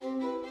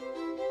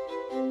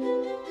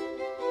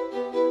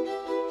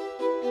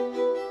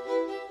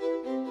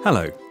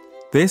Hello,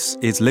 this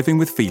is Living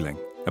with Feeling,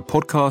 a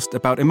podcast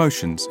about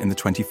emotions in the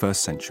 21st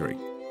century.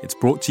 It's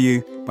brought to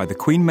you by the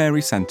Queen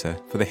Mary Centre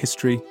for the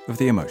History of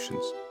the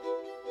Emotions.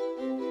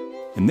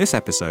 In this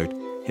episode,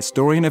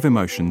 historian of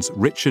emotions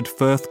Richard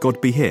Firth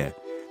Godbe-Here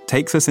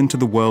takes us into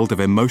the world of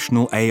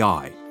emotional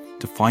AI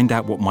to find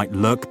out what might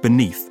lurk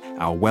beneath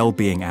our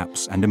well-being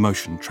apps and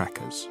emotion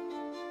trackers.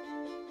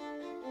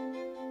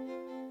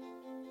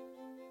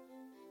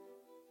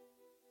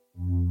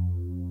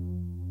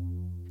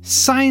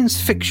 Science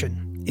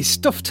fiction is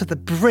stuffed to the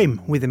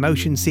brim with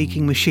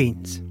emotion-seeking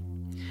machines.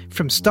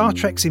 From Star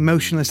Trek's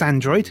emotionless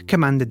android,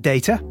 Commander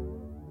Data,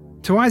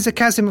 to Isaac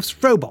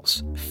Asimov's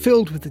robots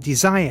filled with the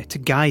desire to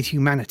guide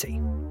humanity,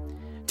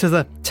 to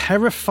the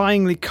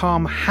terrifyingly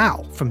calm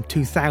HAL from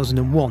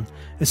 2001,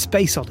 A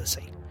Space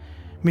Odyssey.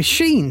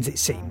 Machines, it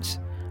seems,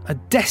 are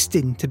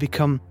destined to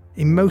become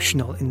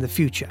emotional in the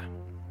future.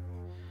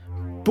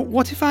 But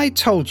what if I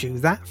told you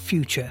that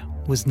future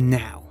was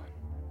now?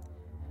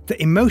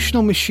 That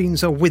emotional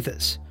machines are with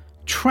us,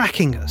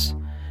 tracking us,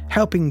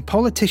 helping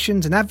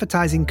politicians and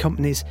advertising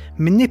companies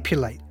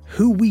manipulate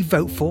who we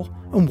vote for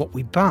and what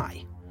we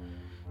buy.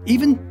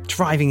 Even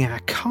driving our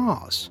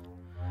cars.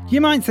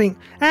 You might think,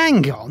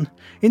 hang on,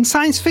 in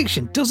science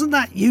fiction, doesn't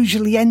that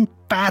usually end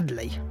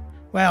badly?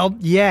 Well,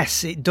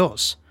 yes, it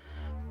does.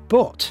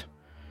 But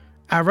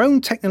our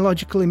own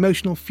technological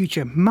emotional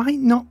future might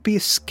not be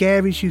as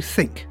scary as you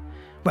think.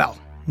 Well,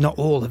 not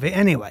all of it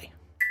anyway.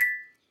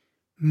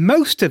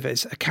 Most of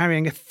us are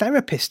carrying a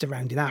therapist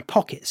around in our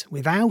pockets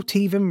without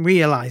even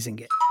realising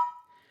it.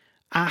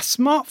 Our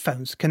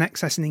smartphones can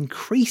access an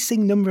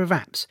increasing number of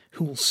apps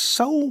whose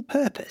sole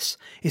purpose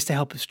is to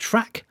help us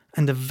track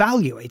and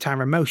evaluate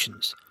our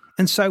emotions,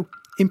 and so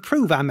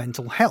improve our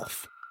mental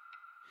health.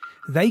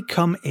 They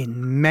come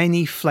in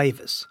many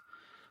flavours.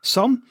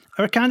 Some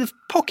are a kind of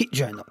pocket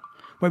journal,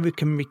 where we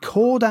can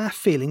record our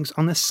feelings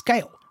on a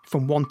scale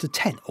from 1 to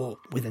 10 or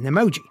with an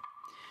emoji.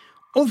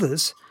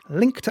 Others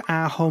link to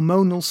our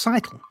hormonal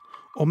cycle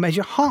or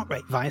measure heart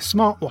rate via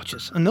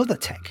smartwatches and other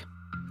tech.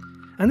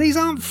 And these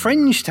aren't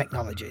fringe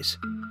technologies.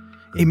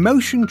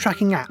 Emotion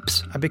tracking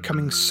apps are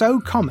becoming so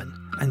common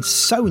and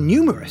so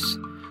numerous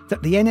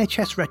that the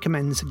NHS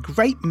recommends a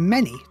great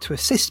many to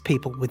assist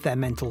people with their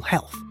mental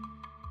health.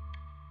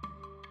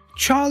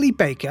 Charlie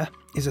Baker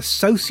is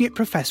Associate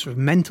Professor of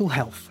Mental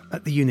Health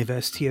at the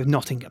University of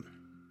Nottingham.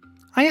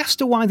 I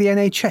asked her why the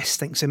NHS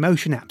thinks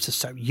emotion apps are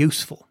so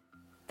useful.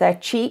 They're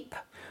cheap.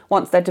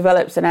 Once they're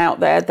developed and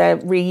out there, they're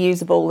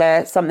reusable.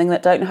 They're something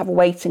that don't have a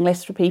waiting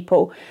list for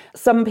people.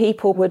 Some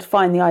people would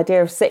find the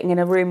idea of sitting in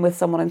a room with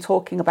someone and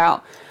talking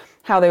about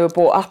how they were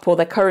brought up or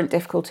their current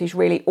difficulties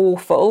really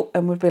awful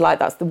and would be like,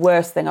 that's the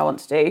worst thing I want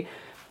to do.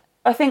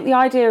 I think the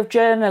idea of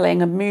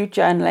journaling and mood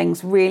journaling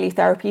is really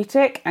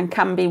therapeutic and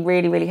can be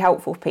really, really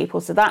helpful for people.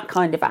 So that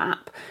kind of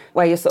app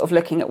where you're sort of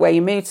looking at where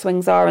your mood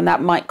swings are, and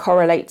that might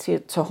correlate to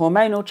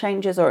hormonal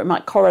changes, or it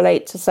might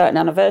correlate to certain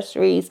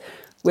anniversaries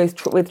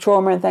with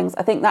trauma and things,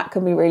 I think that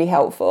can be really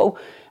helpful.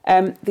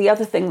 The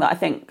other thing that I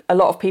think a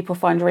lot of people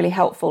find really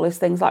helpful is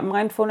things like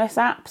mindfulness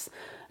apps,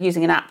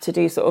 using an app to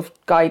do sort of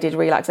guided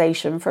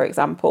relaxation, for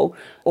example,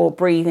 or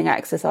breathing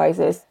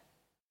exercises.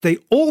 They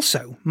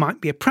also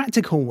might be a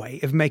practical way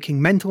of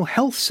making mental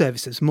health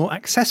services more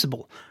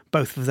accessible,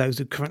 both for those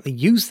who currently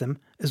use them,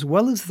 as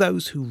well as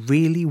those who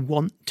really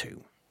want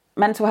to.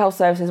 Mental health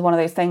services is one of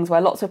those things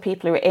where lots of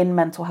people who are in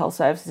mental health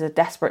services are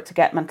desperate to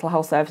get mental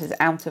health services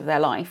out of their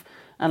life.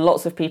 And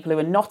lots of people who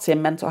are not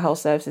in mental health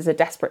services are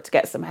desperate to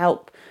get some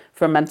help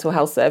from mental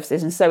health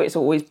services. And so it's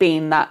always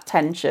been that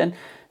tension.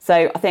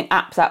 So I think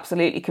apps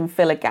absolutely can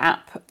fill a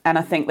gap. And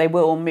I think they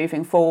will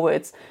moving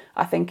forwards.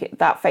 I think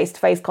that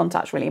face-to-face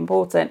contact is really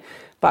important.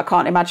 But I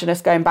can't imagine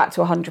us going back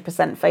to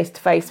 100%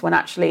 face-to-face when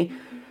actually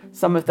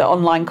some of the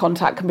online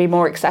contact can be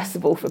more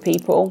accessible for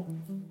people.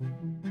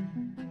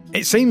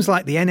 It seems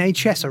like the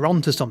NHS are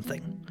onto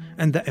something,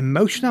 and that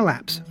emotional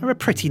apps are a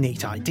pretty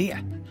neat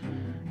idea.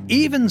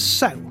 Even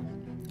so,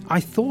 I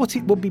thought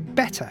it would be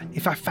better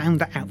if I found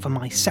that out for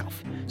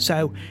myself.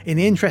 So, in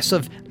the interests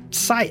of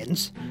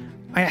science,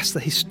 I asked the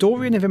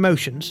historian of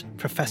emotions,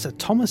 Professor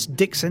Thomas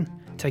Dixon,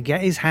 to get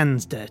his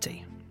hands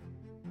dirty.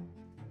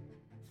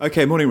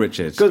 Okay, morning,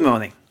 Richard. Good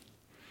morning.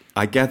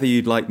 I gather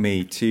you'd like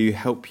me to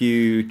help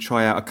you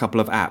try out a couple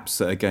of apps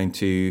that are going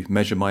to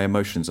measure my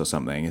emotions or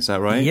something. Is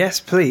that right? Yes,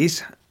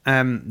 please.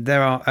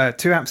 There are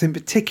two apps in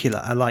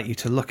particular I'd like you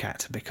to look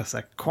at because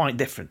they're quite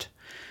different.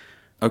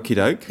 Okie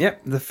doke.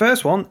 Yep, the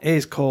first one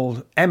is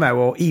called Emo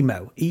or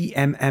Emo,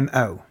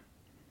 E-M-M-O.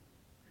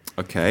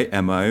 Okay,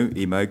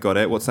 Emo, got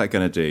it. What's that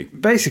going to do?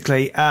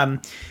 Basically,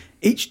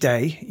 each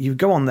day you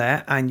go on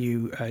there and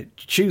you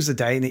choose the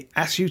day and it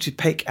asks you to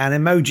pick an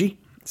emoji.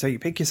 So you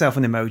pick yourself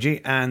an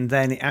emoji and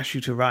then it asks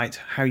you to write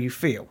how you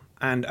feel.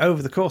 And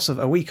over the course of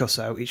a week or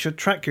so, it should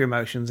track your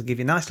emotions and give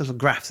you nice little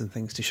graphs and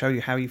things to show you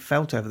how you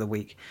felt over the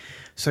week,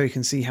 so you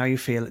can see how you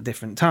feel at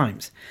different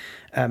times.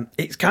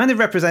 It's kind of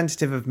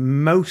representative of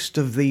most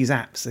of these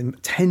apps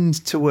and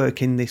tend to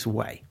work in this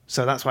way.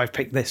 So that's why I've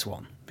picked this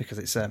one, because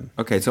it's...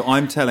 Okay, so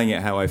I'm telling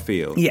it how I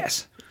feel.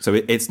 Yes. So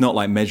it's not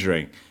like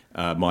measuring.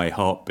 my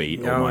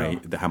heartbeat or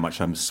how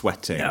much I'm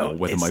sweating or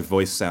whether my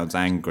voice sounds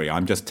angry.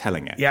 I'm just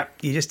telling it. Yeah,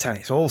 you just tell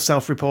it. It's all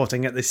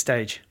self-reporting at this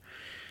stage.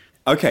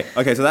 Okay,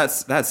 so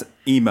that's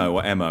emo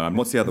or emo. And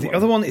what's the other one? The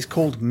other one is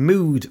called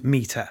Mood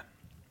Meter.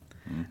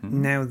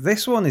 Mm-hmm. Now,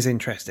 this one is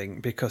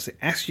interesting because it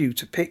asks you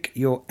to pick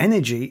your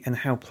energy and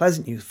how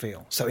pleasant you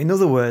feel. So, in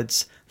other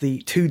words,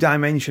 the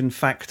two-dimension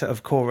factor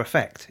of core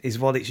effect is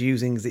what it's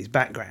using as its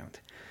background.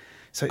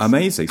 So it's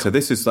amazing. So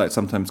this is like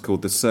sometimes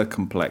called the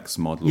circumplex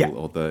model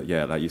or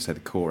like you said,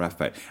 the core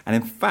affect. And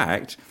in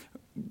fact,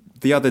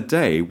 the other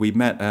day we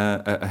met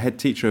a head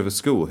teacher of a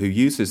school who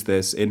uses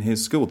this in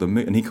his school,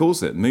 and he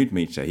calls it Mood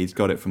Meter. He's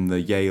got it from the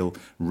Yale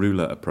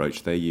ruler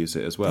approach. They use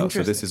it as well.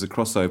 So this is a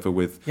crossover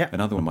with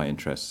another one of my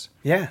interests.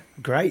 Yeah,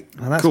 great.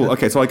 Well, that's cool. good.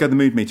 Okay, so I go the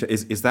Mood Meter.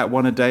 Is that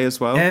one a day as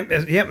well?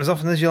 As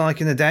often as you like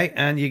in a day,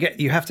 and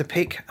you have to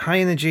pick high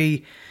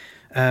energy,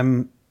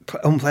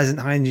 unpleasant,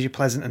 high energy,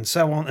 pleasant, and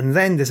so on. And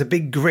then there's a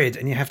big grid,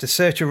 and you have to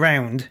search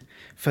around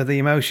for the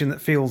emotion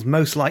that feels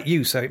most like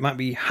you. So it might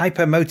be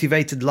hyper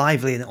motivated,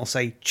 lively, and it'll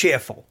say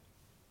cheerful,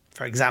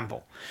 for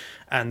example,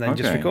 and then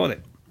just record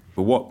it.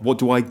 But what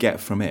do I get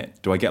from it?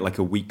 Do I get like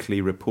a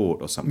weekly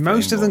report or something?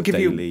 Most of them give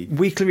you a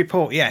weekly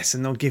report, yes,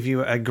 and they'll give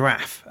you a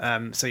graph,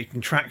 so you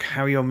can track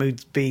how your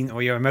mood's been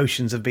or your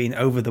emotions have been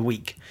over the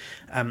week.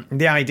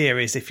 The idea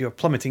is if you're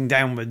plummeting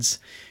downwards,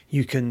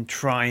 you can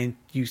try and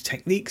use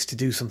techniques to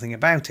do something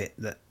about it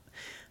that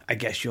I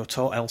guess you're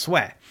taught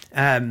elsewhere.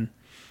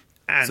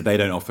 So they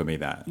don't offer me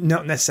that?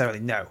 Not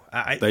necessarily, no.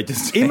 They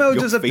just say emo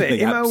you're does a bit.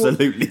 feeling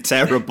absolutely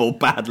terrible,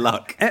 bad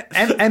luck.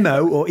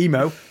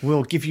 Emo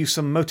will give you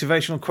some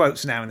motivational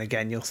quotes now and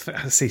again. You'll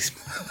see.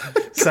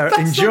 So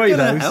enjoy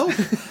those.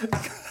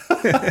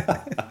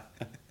 I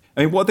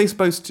mean, what are they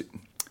supposed to...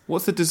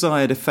 What's the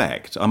desired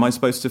effect? Am I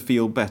supposed to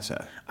feel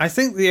better? I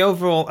think the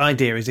overall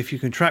idea is if you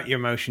can track your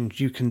emotions,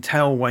 you can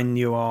tell when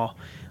you are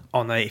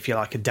on if you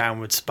like, a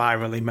downward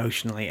spiral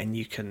emotionally, and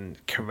you can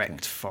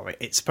correct for it.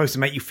 It's supposed to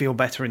make you feel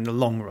better in the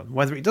long run.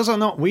 Whether it does or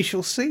not, we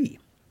shall see.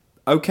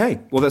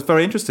 Okay, well, that's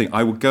very interesting.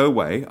 I will go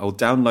away, I'll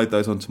download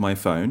those onto my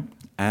phone,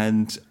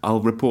 and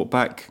I'll report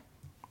back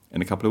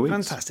in a couple of weeks.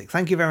 Fantastic.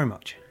 Thank you very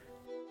much.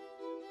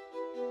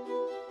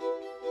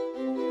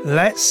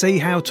 Let's see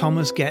how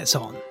Thomas gets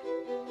on.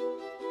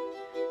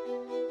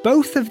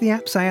 Both of the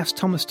apps I asked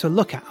Thomas to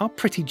look at are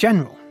pretty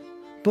general,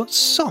 but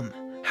some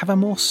have a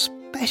more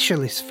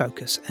specialist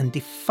focus and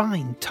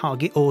defined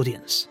target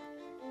audience.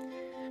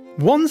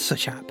 One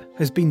such app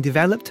has been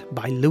developed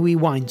by Louis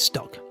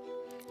Weinstock,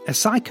 a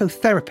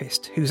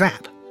psychotherapist whose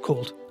app,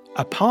 called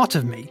A Part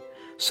of Me,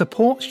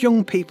 supports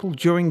young people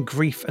during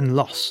grief and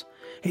loss.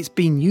 It's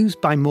been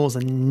used by more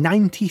than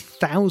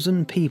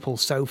 90,000 people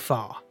so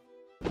far.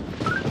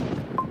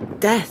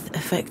 Death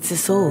affects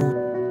us all,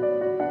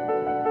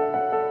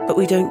 but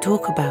we don't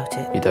talk about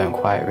it. You don't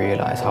quite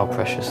realise how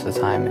precious the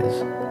time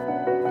is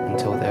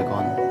until they're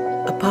gone.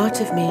 A Part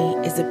of Me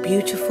is a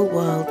beautiful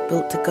world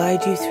built to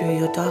guide you through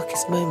your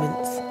darkest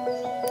moments,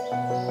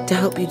 to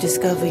help you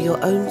discover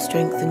your own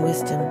strength and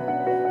wisdom,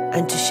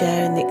 and to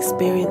share in the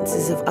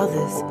experiences of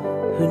others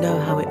who know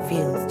how it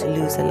feels to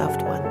lose a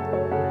loved one.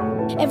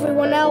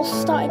 Everyone else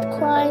started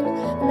crying,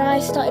 and I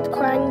started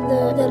crying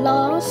the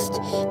last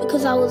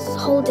because I was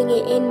holding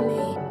it in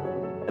me.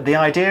 The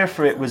idea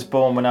for it was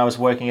born when I was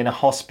working in a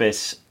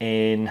hospice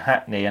in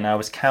Hackney, and I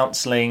was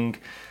counselling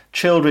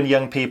children,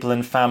 young people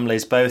and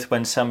families, both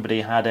when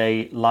somebody had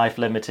a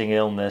life-limiting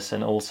illness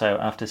and also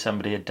after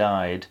somebody had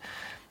died.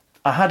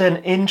 I had an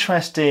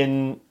interest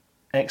in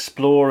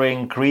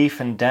exploring grief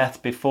and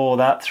death before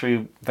that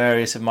through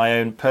various of my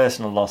own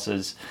personal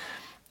losses.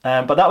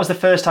 But that was the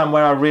first time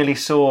where I really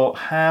saw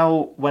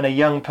how when a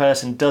young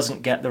person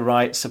doesn't get the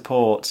right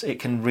support, it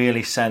can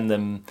really send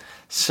them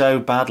so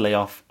badly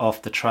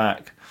off the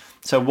track.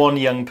 So one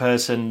young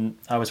person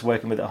I was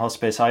working with at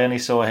hospice, I only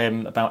saw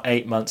him about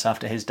 8 months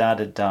after his dad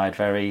had died,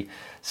 very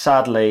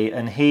sadly.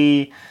 And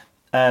he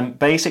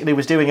basically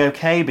was doing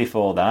okay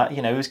before that.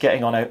 You know, he was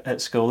getting on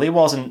at school. He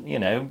wasn't,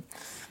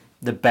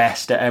 the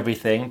best at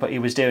everything, but he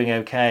was doing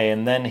okay.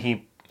 And then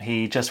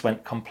he just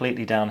went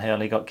completely downhill.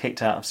 He got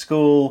kicked out of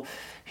school.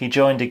 He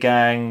joined a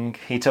gang.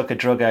 He took a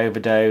drug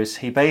overdose.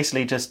 He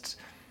basically just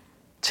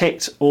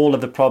ticked all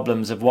of the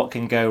problems of what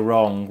can go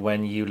wrong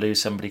when you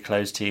lose somebody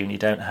close to you and you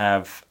don't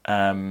have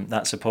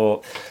that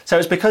support. So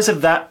it's because of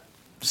that,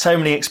 so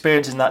many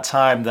experiences in that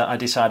time, that I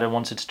decided I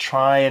wanted to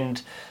try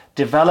and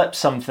develop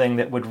something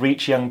that would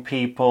reach young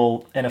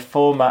people in a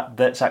format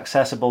that's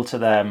accessible to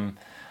them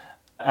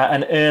at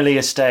an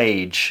earlier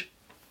stage,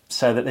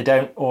 so that they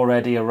don't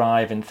already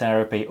arrive in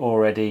therapy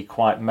already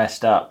quite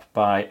messed up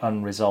by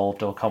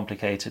unresolved or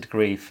complicated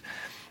grief.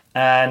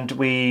 And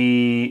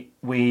we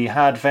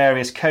had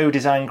various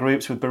co-design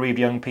groups with bereaved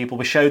young people.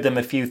 We showed them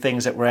a few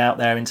things that were out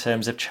there in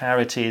terms of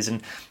charities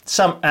and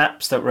some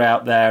apps that were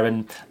out there,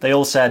 and they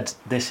all said,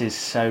 this is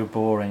so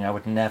boring, I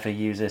would never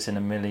use this in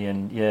a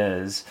million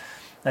years.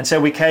 And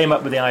so we came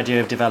up with the idea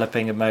of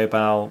developing a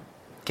mobile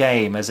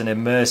game as an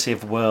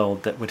immersive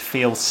world that would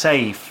feel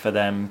safe for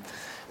them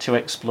to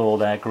explore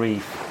their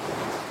grief.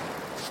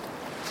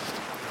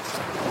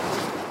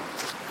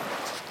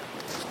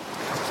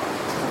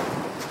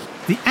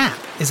 The app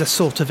is a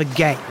sort of a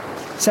game,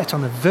 set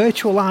on a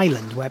virtual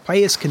island where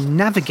players can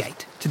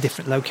navigate to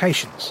different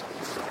locations.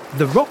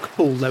 The rock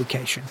pool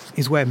location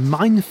is where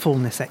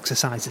mindfulness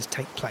exercises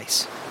take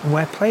place, and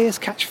where players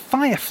catch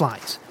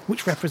fireflies,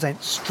 which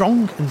represent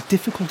strong and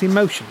difficult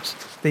emotions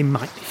they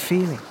might be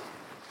feeling.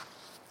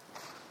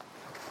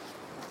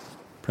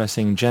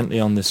 Pressing gently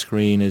on the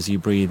screen as you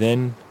breathe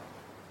in,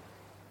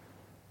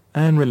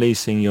 and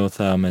releasing your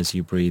thumb as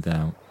you breathe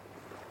out.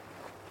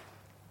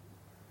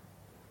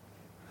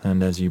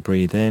 And as you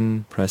breathe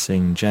in,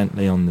 pressing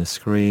gently on the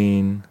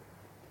screen,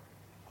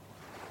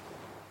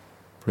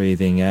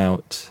 breathing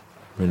out,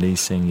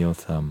 releasing your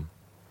thumb.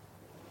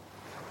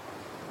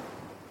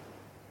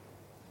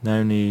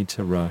 No need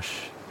to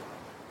rush.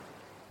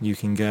 You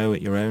can go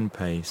at your own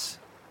pace,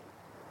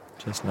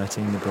 just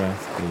letting the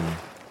breath be.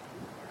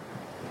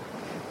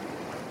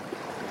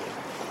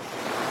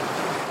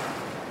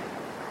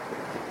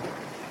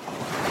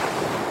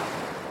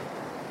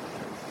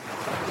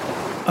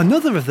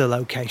 Another of the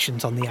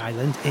locations on the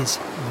island is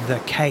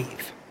The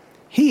Cave.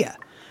 Here,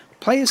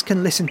 players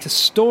can listen to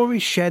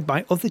stories shared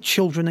by other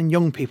children and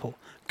young people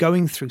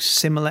going through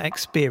similar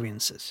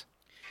experiences.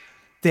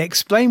 They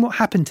explain what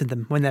happened to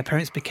them when their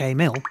parents became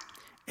ill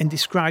and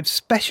describe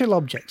special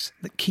objects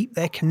that keep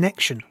their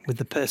connection with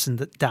the person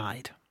that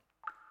died.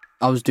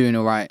 I was doing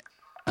all right.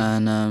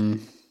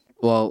 And,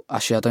 well,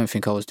 actually, I don't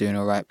think I was doing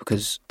all right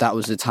because that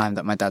was the time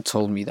that my dad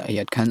told me that he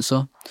had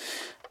cancer.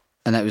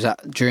 And that was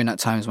during that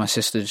time, my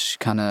sister,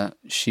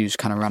 she was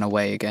ran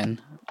away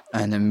again.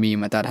 And then me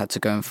and my dad had to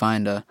go and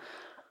find her.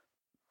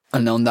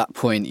 And on that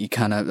point,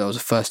 that was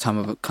the first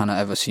time I've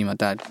ever seen my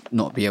dad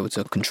not be able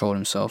to control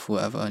himself or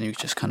whatever. And he was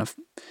just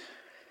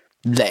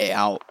let it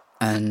out.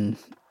 And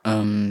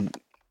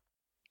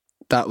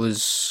that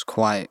was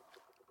quite...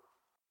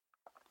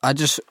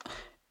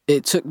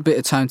 It took a bit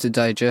of time to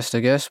digest,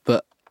 I guess.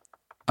 But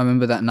I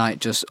remember that night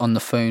just on the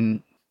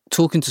phone,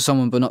 talking to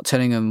someone but not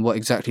telling them what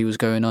exactly was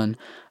going on.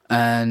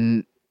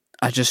 And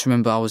I just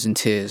remember I was in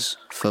tears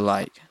for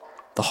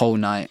the whole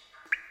night.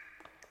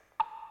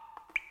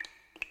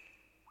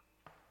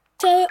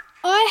 So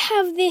I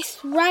have this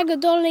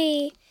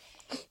Raggedolly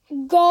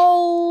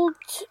gold,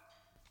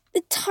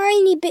 a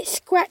tiny bit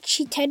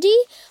scratchy teddy,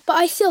 but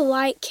I still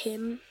like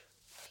him.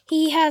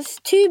 He has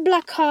 2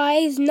 black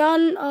eyes,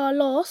 none are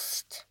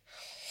lost.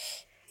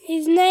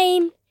 His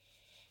name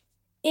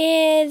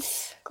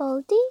is...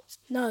 Goldie?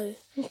 No.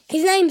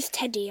 His name's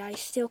Teddy. I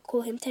still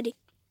call him Teddy.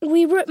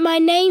 We wrote my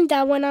name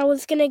down when I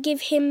was going to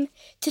give him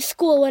to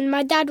school. When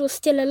my dad was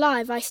still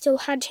alive, I still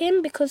had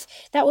him because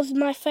that was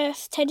my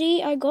first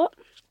teddy I got.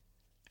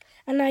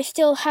 And I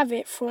still have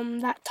it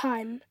from that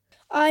time.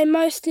 I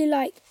mostly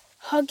like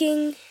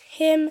hugging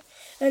him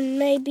and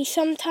maybe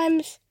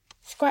sometimes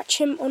scratch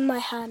him on my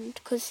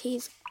hand because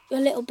he's a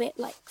little bit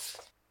like...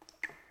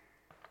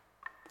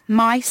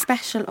 My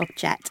special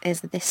object is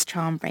this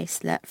charm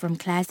bracelet from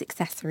Claire's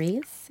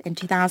Accessories in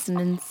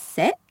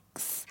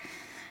 2006.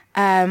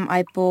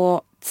 I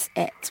bought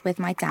it with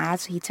my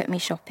dad. He took me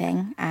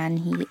shopping and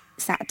he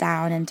sat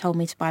down and told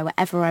me to buy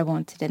whatever I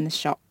wanted in the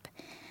shop.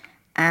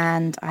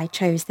 And I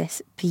chose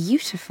this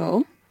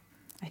beautiful,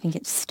 I think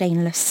it's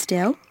stainless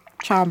steel,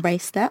 charm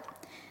bracelet,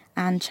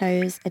 and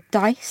chose a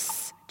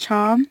dice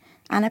charm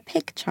and a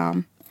pig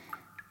charm.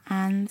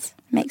 And it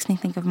makes me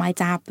think of my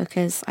dad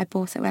because I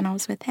bought it when I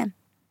was with him.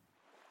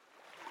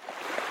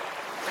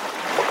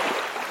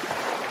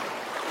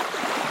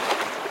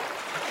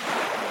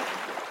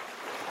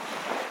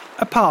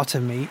 A part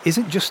of me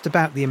isn't just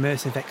about the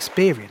immersive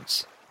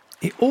experience.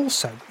 It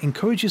also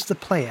encourages the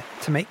player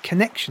to make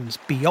connections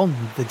beyond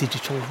the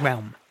digital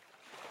realm.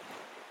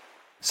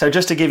 So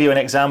just to give you an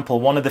example,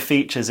 one of the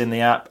features in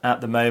the app at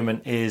the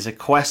moment is a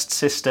quest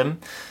system.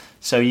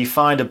 So you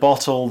find a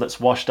bottle that's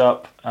washed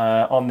up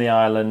on the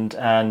island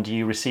and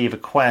you receive a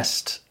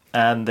quest,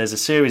 and there's a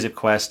series of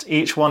quests.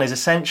 Each one is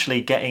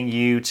essentially getting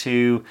you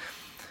to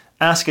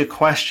ask a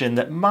question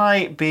that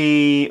might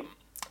be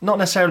not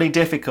necessarily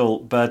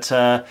difficult, but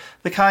the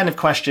kind of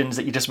questions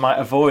that you just might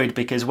avoid,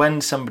 because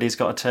when somebody's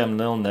got a terminal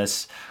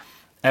illness,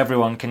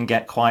 everyone can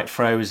get quite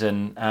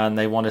frozen and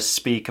they want to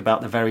speak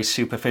about the very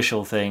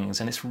superficial things,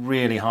 and it's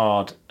really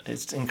hard.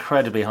 It's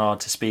incredibly hard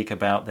to speak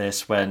about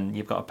this when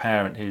you've got a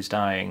parent who's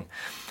dying.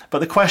 But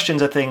the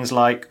questions are things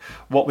like,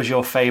 what was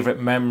your favourite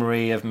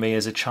memory of me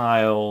as a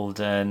child,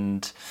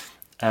 and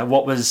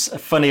what was the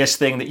funniest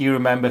thing that you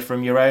remember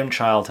from your own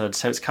childhood?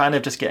 So it's kind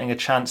of just getting a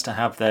chance to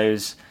have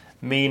those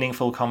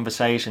meaningful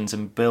conversations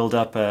and build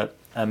up a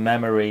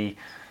memory,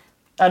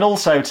 and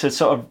also to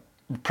sort of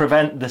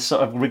prevent the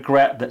sort of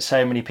regret that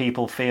so many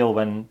people feel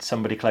when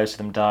somebody close to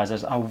them dies.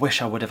 As I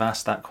wish I would have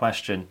asked that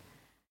question.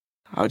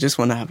 I just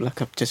want to have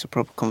just a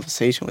proper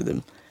conversation with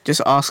him.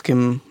 Just ask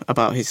him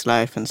about his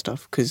life and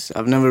stuff, because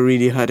I've never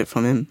really heard it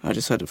from him. I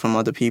just heard it from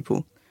other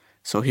people.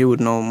 So he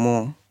would know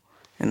more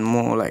and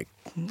more,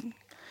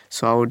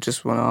 so I would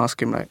just want to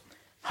ask him,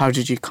 how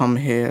did you come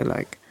here?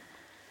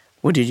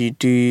 What did you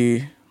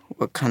do?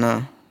 What kind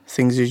of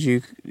things did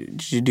you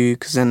do?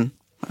 Because then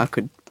I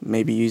could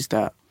maybe use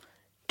that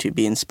to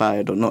be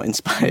inspired or not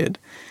inspired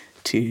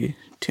to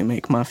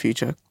make my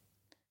future.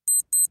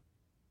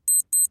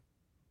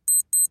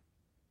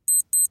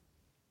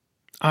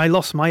 I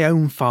lost my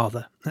own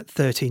father at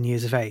 13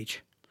 years of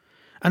age,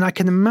 and I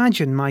can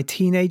imagine my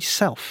teenage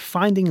self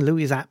finding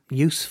Louis' app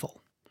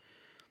useful.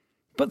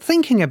 But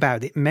thinking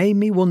about it made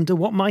me wonder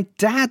what my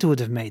dad would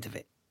have made of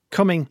it,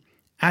 coming,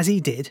 as he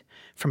did,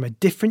 from a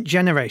different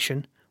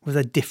generation with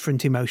a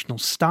different emotional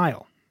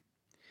style.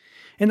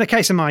 In the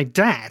case of my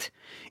dad,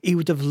 he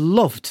would have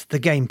loved the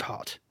game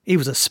part. He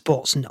was a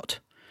sports nut.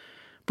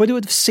 But he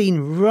would have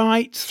seen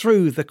right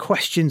through the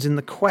questions in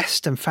the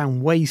quest and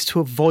found ways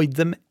to avoid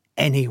them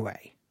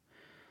anyway.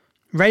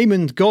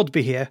 Raymond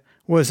Godby here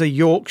was a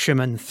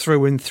Yorkshireman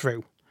through and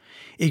through.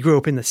 He grew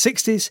up in the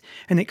 60s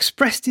and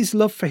expressed his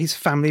love for his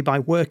family by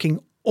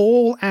working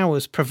all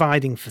hours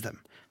providing for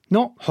them,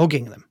 not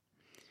hugging them.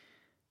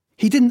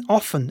 He didn't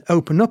often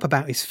open up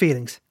about his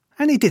feelings,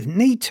 and he didn't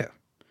need to.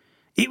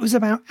 It was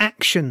about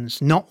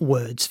actions, not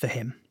words for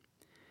him.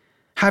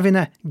 Having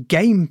a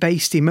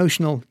game-based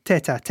emotional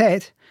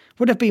tête-à-tête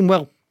would have been,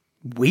 well,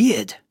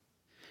 weird.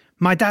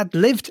 My dad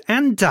lived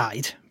and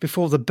died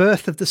before the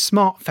birth of the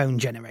smartphone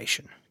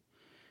generation.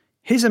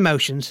 His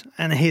emotions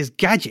and his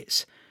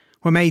gadgets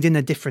were made in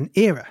a different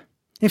era.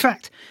 In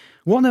fact,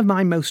 one of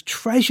my most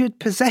treasured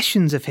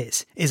possessions of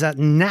his is a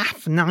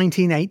naff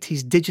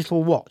 1980s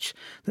digital watch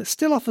that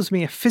still offers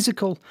me a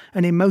physical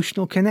and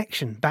emotional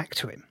connection back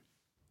to him.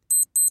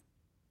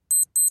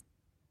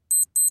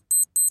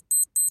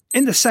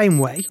 In the same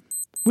way,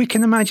 we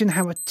can imagine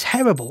how a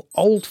terrible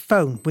old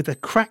phone with a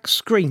cracked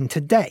screen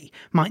today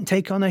might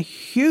take on a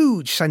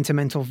huge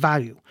sentimental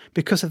value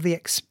because of the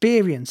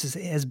experiences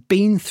it has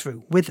been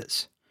through with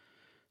us.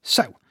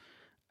 So,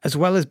 as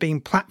well as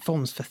being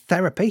platforms for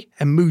therapy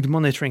and mood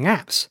monitoring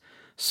apps,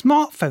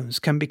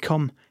 smartphones can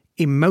become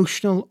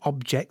emotional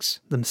objects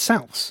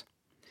themselves.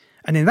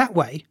 And in that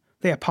way,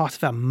 they are part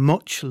of a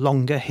much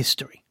longer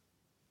history.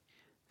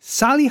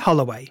 Sally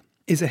Holloway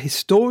is a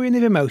historian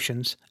of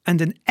emotions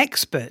and an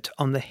expert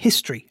on the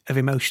history of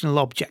emotional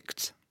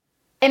objects.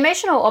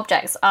 Emotional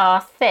objects are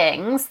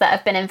things that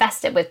have been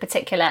invested with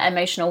particular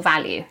emotional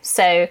value.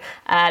 So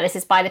this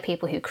is by the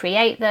people who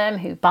create them,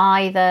 who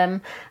buy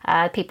them,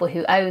 people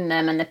who own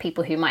them, and the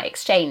people who might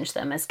exchange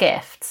them as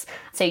gifts.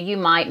 So you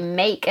might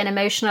make an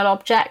emotional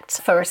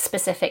object for a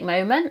specific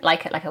moment,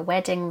 like a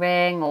wedding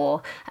ring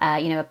or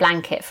a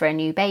blanket for a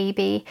new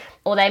baby.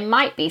 Or they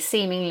might be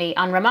seemingly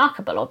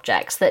unremarkable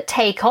objects that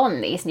take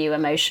on these new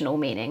emotional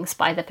meanings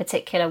by the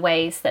particular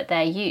ways that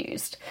they're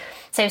used.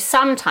 So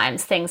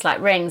sometimes things like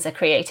rings are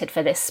created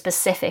for this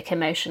specific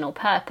emotional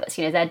purpose.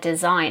 They're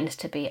designed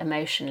to be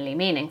emotionally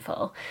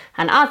meaningful.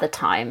 And other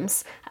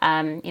times,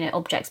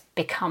 objects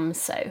become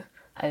so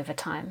over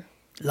time.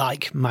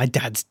 Like my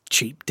dad's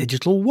cheap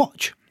digital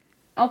watch.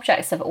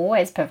 Objects have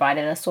always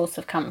provided a source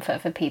of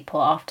comfort for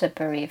people after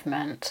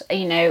bereavement,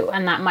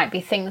 and that might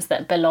be things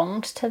that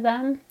belonged to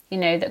them,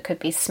 that could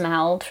be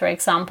smelled, for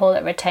example,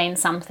 that retain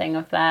something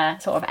of their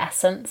sort of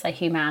essence, their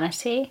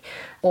humanity,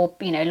 or,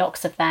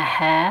 locks of their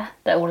hair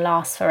that will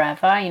last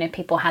forever.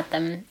 People had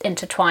them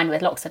intertwined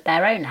with locks of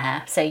their own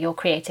hair, so you're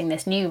creating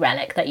this new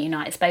relic that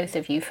unites both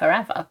of you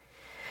forever.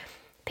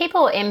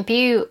 People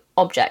imbue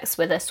objects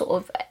with a sort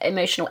of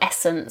emotional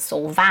essence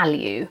or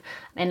value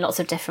in lots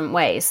of different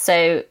ways.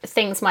 So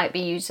things might be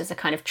used as a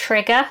kind of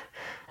trigger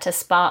to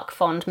spark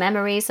fond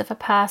memories of a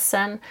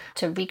person,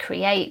 to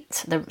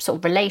recreate the sort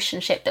of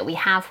relationship that we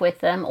have with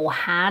them or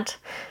had,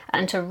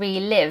 and to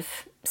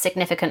relive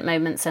significant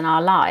moments in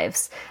our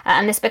lives.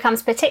 And this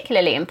becomes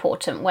particularly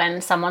important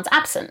when someone's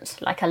absent,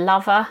 like a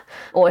lover,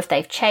 or if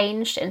they've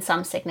changed in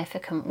some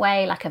significant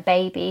way, like a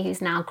baby who's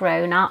now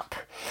grown up,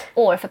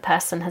 or if a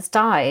person has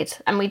died.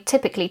 And we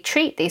typically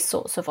treat these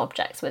sorts of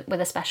objects with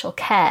a special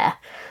care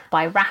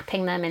by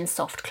wrapping them in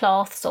soft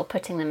cloths or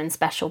putting them in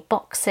special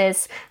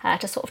boxes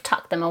to sort of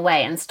tuck them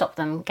away and stop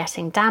them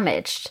getting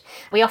damaged.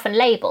 We often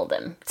label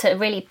them to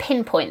really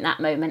pinpoint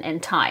that moment in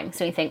time.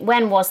 So we think,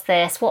 when was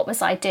this? What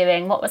was I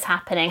doing? What was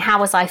happening? How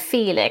was I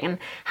feeling? And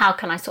how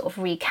can I sort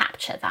of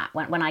recapture that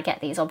when I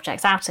get these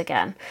objects out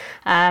again?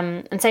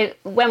 And so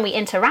when we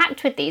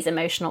interact with these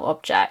emotional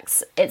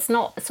objects, it's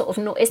not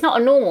a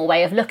normal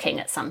way of looking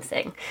at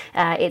something.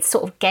 It's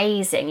sort of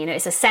gazing,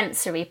 it's a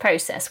sensory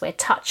process. We're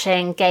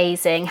touching,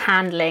 gazing,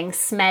 handling,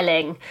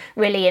 smelling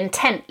really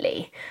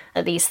intently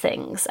at these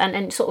things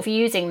and sort of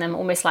using them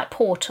almost like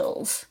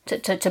portals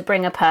to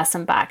bring a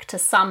person back, to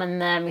summon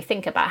them. We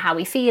think about how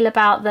we feel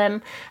about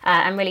them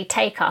and really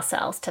take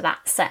ourselves to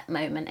that set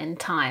moment in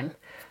time.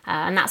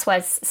 And that's why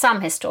some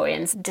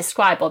historians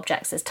describe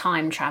objects as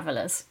time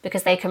travellers,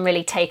 because they can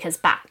really take us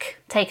back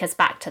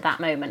to that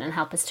moment and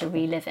help us to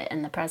relive it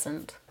in the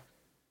present.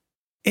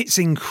 It's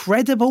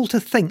incredible to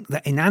think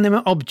that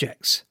inanimate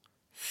objects,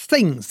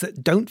 things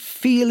that don't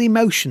feel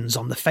emotions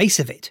on the face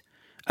of it,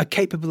 are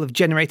capable of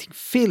generating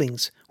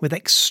feelings with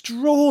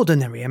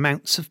extraordinary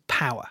amounts of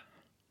power.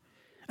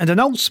 And an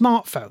old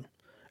smartphone,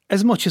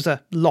 as much as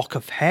a lock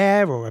of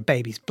hair or a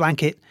baby's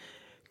blanket,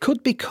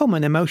 could become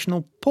an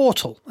emotional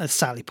portal, as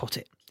Sally put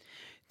it,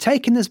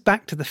 taking us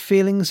back to the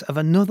feelings of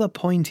another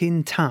point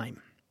in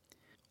time.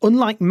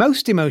 Unlike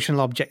most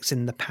emotional objects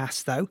in the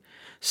past, though,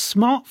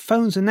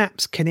 smartphones and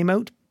apps can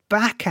emote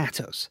back at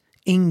us,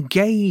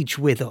 engage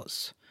with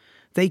us.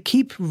 They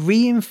keep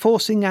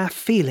reinforcing our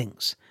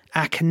feelings,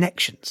 our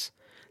connections.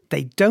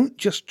 They don't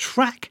just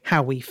track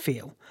how we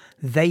feel,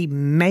 they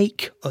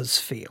make us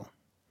feel.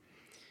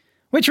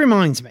 Which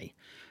reminds me,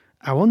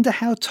 I wonder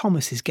how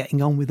Thomas is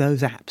getting on with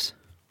those apps.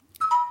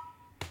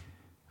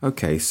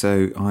 Okay,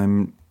 so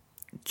I'm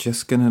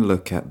just going to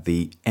look at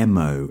the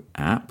Emo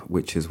app,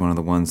 which is one of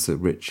the ones that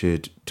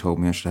Richard told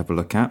me I should have a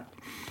look at.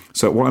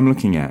 So what I'm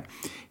looking at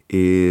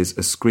is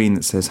a screen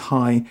that says,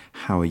 "Hi,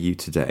 how are you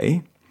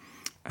today?"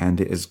 And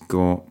it has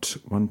got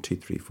 1, 2,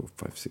 3, 4,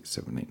 5, 6,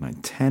 7, 8, 9,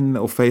 10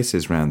 little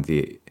faces around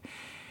the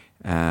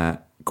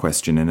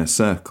question in a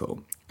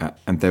circle.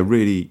 And they're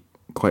really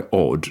quite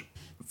odd,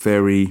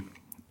 very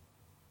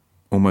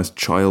almost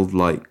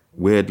childlike,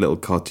 weird little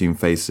cartoon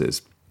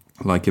faces,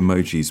 like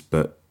emojis,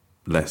 but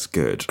less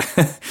good.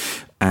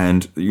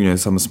 And,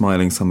 some are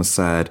smiling, some are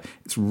sad.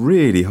 It's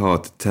really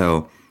hard to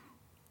tell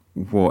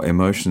what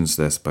emotions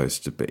they're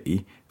supposed to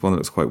be. One that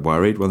looks quite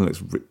worried, one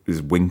that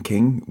is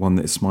winking, one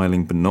that is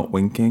smiling but not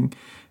winking.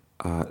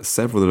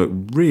 Several that look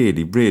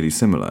really, really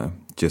similar,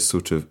 just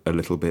sort of a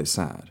little bit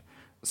sad.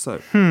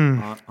 So,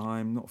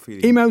 I'm not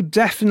feeling... Emo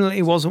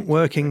definitely wasn't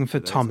working for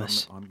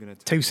Thomas.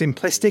 Too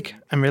simplistic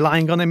and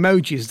relying on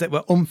emojis that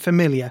were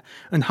unfamiliar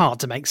and hard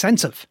to make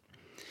sense of.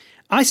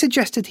 I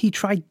suggested he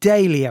try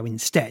Daylio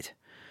instead,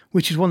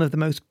 which is one of the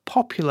most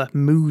popular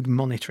mood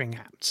monitoring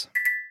apps.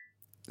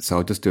 So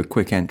I'll just do a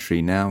quick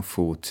entry now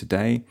for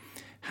today.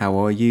 How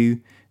are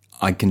you?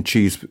 I can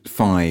choose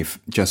 5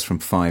 just from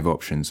 5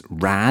 options.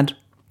 Rad,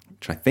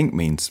 which I think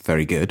means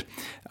very good.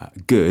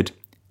 Good,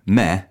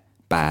 meh,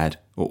 bad,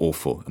 or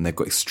awful. And they've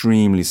got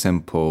extremely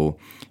simple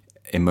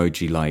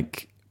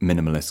emoji-like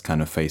minimalist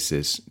kind of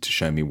faces to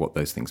show me what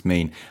those things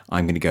mean.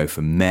 I'm going to go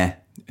for meh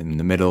in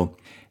the middle.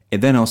 It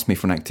then asks me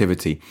for an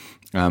activity.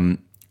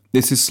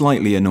 This is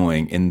slightly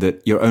annoying in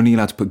that you're only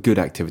allowed to put good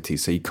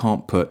activities, so you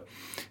can't put,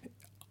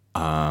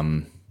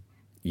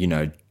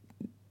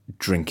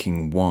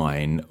 drinking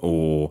wine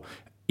or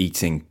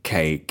eating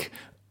cake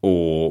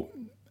or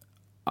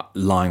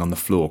lying on the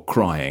floor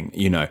crying.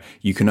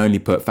 You can only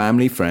put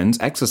family, friends,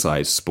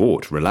 exercise,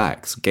 sport,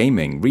 relax,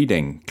 gaming,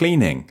 reading,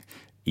 cleaning,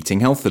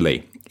 eating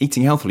healthily.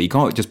 Eating healthily, you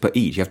can't just put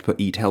eat, you have to put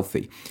eat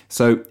healthy.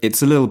 So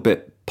it's a little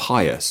bit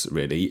pious,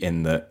 really,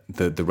 in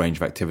the range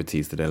of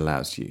activities that it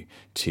allows you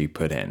to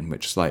put in,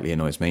 which slightly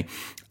annoys me.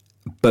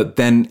 But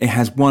then it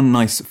has one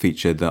nice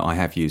feature that I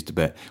have used a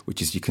bit,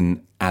 which is you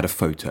can add a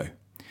photo.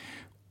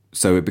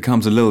 So it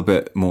becomes a little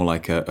bit more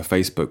like a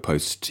Facebook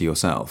post to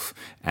yourself.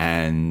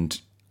 And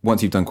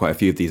once you've done quite a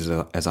few of these,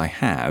 as I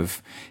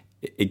have,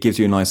 it gives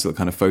you a nice little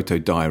kind of photo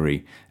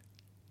diary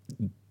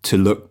to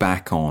look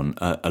back on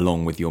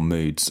along with your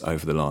moods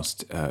over the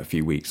last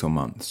few weeks or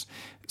months.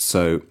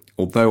 So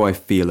although I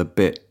feel a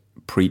bit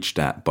preached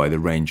at by the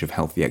range of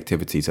healthy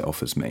activities it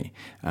offers me,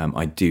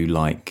 I do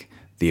like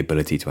the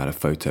ability to add a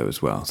photo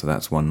as well. So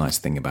that's one nice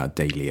thing about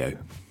Daylio.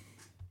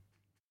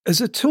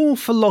 As a tool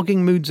for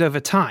logging moods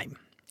over time,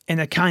 in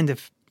a kind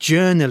of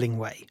journaling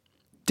way,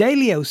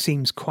 Daylio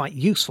seems quite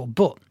useful,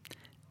 but,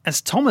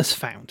 as Thomas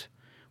found,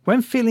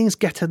 when feelings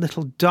get a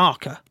little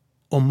darker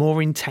or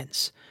more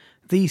intense,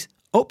 these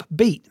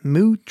upbeat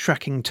mood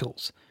tracking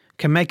tools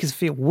can make us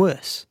feel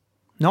worse,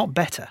 not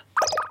better.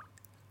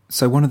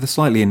 So one of the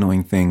slightly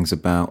annoying things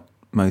about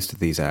most of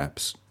these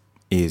apps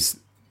is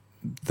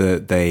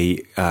that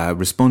they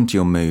respond to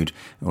your mood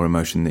or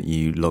emotion that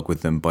you log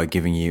with them by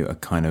giving you a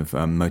kind of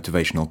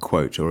motivational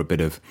quote or a bit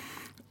of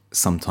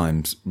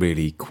sometimes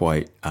really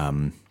quite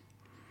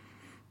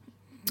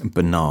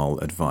banal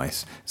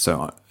advice.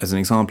 So as an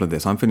example of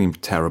this, I'm feeling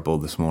terrible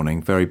this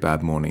morning, very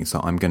bad morning, so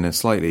I'm going to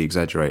slightly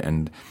exaggerate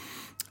and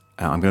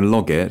I'm going to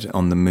log it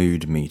on the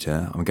mood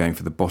meter. I'm going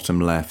for the bottom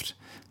left,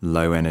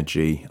 low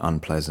energy,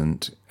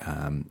 unpleasant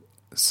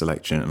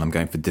selection, and I'm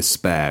going for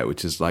despair,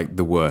 which is like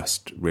the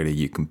worst really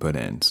you can put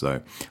in.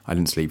 So I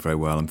didn't sleep very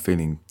well, I'm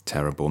feeling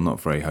terrible, not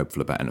very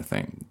hopeful about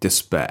anything.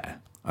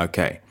 Despair.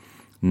 Okay,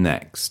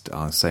 next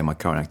I'll say my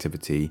current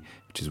activity,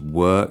 which is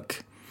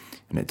work,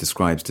 and it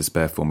describes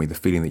despair for me, the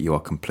feeling that you are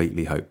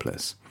completely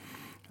hopeless.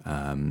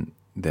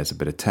 There's a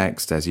bit of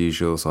text as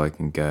usual, so I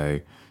can go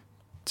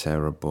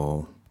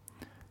terrible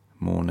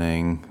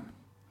morning.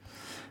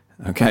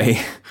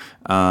 Okay.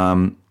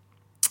 And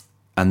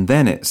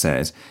then it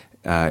says,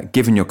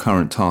 given your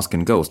current task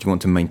and goals, do you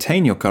want to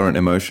maintain your current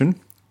emotion,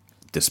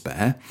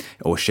 despair,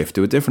 or shift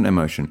to a different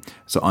emotion?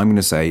 So I'm going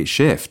to say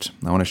shift.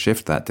 I want to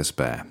shift that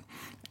despair.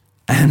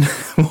 And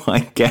what I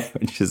get,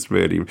 which is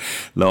really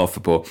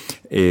laughable,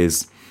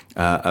 is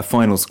a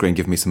final screen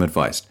give me some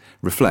advice.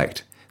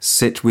 Reflect.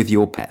 Sit with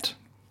your pet.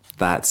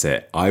 That's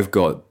it. I've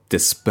got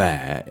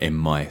despair in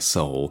my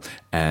soul,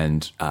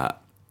 and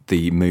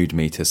the mood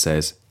meter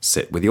says,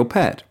 sit with your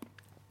pet.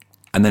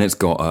 And then it's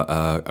got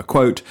a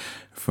quote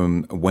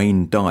from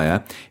Wayne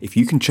Dyer. If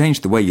you can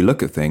change the way you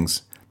look at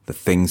things, the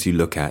things you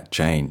look at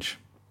change.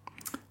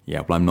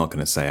 Yeah, well, I'm not going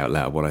to say out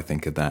loud what I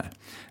think of that.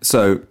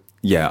 So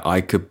Yeah, I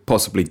could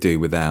possibly do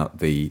without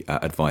the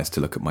advice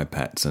to look at my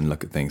pets and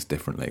look at things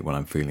differently when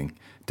I'm feeling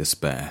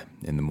despair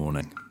in the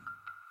morning.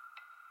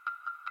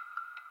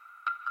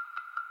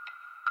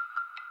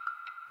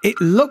 It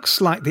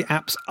looks like the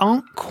apps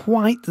aren't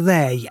quite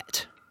there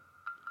yet.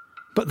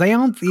 But they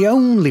aren't the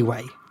only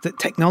way that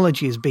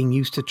technology is being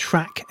used to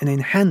track and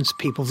enhance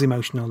people's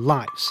emotional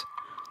lives.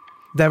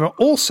 There are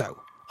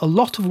also a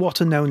lot of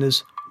what are known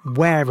as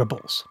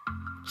wearables.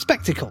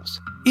 Spectacles,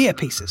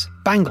 earpieces,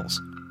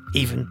 bangles,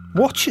 even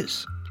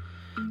watches.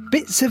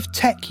 Bits of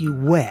tech you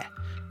wear,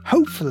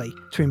 hopefully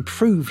to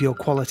improve your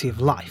quality of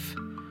life.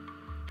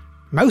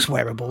 Most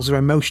wearables are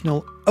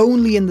emotional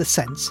only in the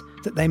sense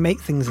that they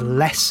make things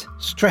less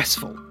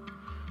stressful,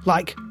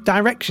 like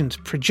directions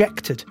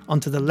projected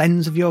onto the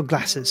lens of your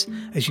glasses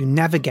as you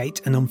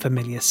navigate an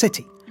unfamiliar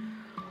city.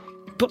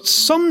 But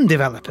some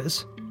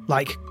developers,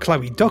 like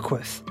Chloe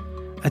Duckworth,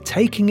 are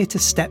taking it a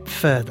step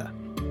further.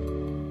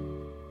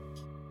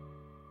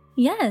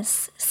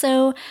 Yes,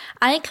 so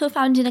I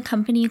co-founded a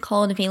company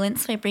called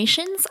Valence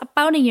Vibrations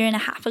about 1.5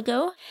 years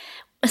ago,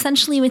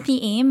 essentially with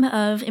the aim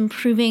of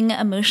improving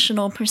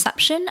emotional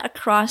perception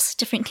across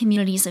different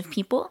communities of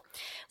people.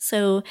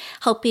 So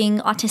helping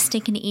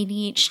autistic and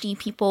ADHD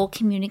people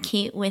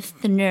communicate with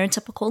the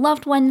neurotypical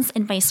loved ones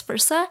and vice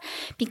versa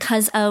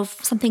because of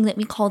something that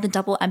we call the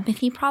double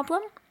empathy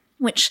problem,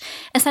 which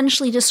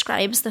essentially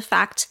describes the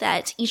fact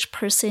that each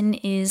person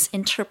is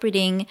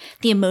interpreting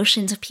the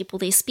emotions of people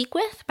they speak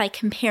with by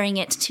comparing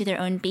it to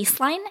their own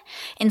baseline.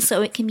 And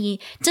so it can be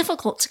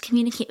difficult to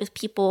communicate with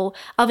people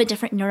of a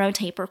different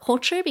neurotype or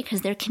culture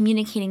because they're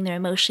communicating their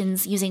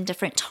emotions using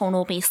different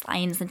tonal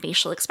baselines and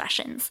facial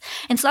expressions.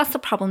 And so that's the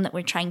problem that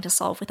we're trying to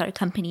solve with our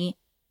company.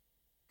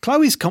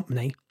 Chloe's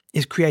company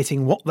is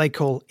creating what they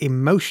call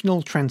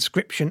emotional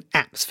transcription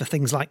apps for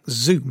things like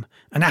Zoom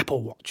and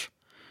Apple Watch.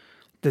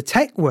 The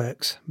tech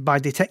works by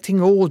detecting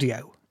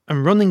audio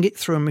and running it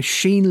through a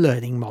machine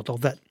learning model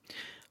that,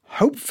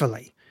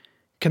 hopefully,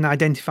 can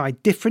identify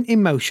different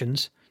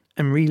emotions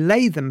and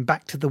relay them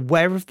back to the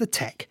wearer of the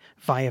tech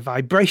via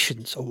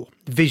vibrations or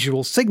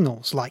visual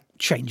signals like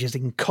changes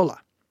in colour.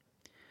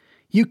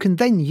 You can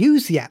then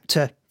use the app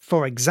to,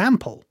 for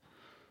example,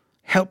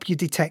 help you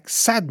detect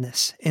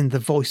sadness in the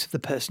voice of the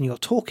person you're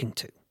talking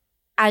to.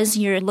 As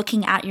you're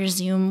looking at your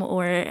Zoom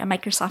or a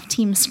Microsoft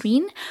Teams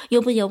screen,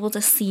 you'll be able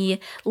to see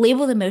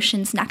labeled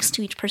emotions next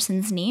to each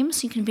person's name.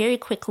 So you can very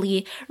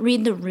quickly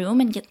read the room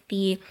and get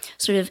the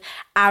sort of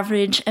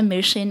average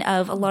emotion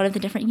of a lot of the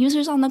different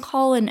users on the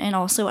call and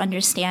also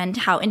understand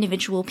how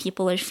individual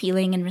people are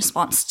feeling in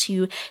response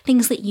to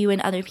things that you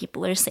and other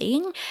people are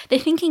saying. The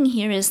thinking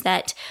here is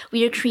that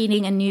we are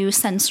creating a new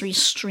sensory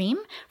stream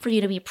for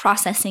you to be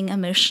processing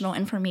emotional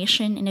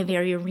information in a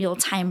very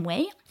real-time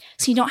way.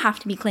 So you don't have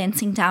to be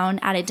glancing down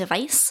at a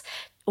device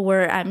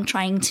or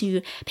trying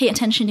to pay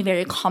attention to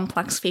very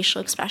complex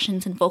facial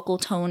expressions and vocal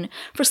tone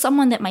for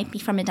someone that might be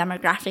from a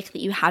demographic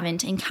that you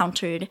haven't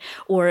encountered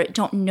or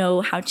don't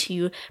know how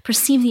to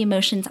perceive the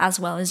emotions as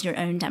well as your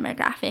own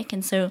demographic.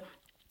 And so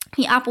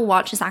the Apple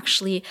Watch is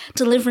actually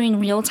delivering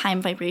real-time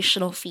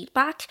vibrational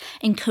feedback,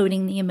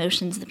 encoding the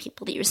emotions of the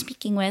people that you're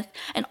speaking with,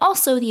 and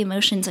also the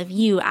emotions of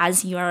you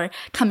as you are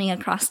coming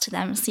across to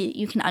them so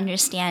you can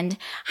understand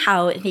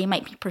how they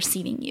might be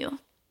perceiving you.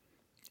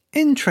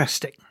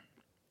 Interesting.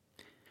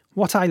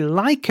 What I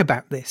like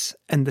about this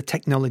and the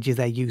technology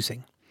they're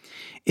using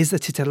is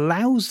that it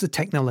allows the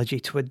technology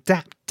to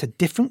adapt to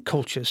different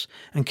cultures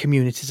and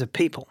communities of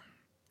people.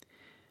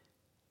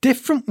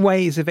 Different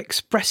ways of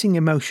expressing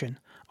emotion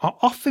are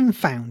often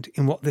found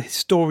in what the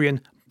historian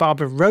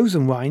Barbara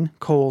Rosenwein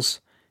calls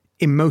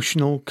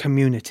emotional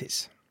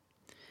communities.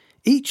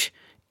 Each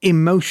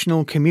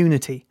emotional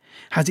community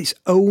has its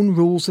own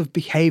rules of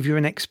behaviour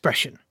and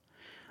expression.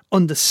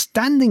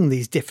 Understanding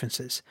these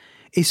differences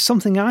is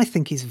something I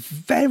think is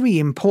very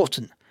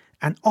important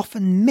and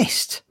often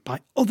missed by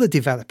other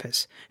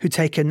developers who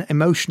take an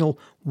emotional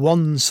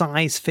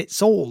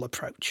one-size-fits-all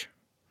approach.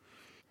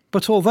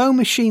 But although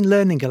machine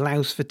learning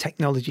allows for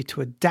technology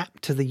to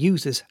adapt to the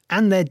users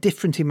and their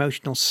different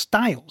emotional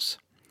styles,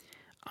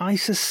 I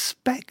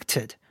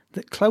suspected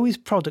that Chloe's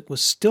product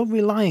was still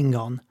relying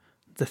on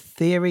the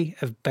theory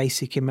of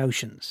basic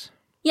emotions.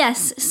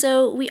 Yes,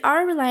 so we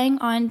are relying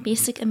on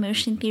basic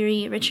emotion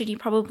theory. Richard, you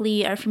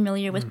probably are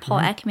familiar with Paul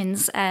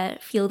Ekman's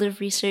field of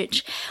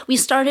research. We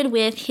started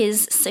with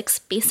his 6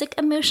 basic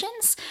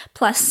emotions,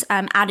 plus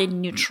added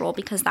neutral,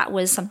 because that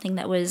was something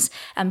that was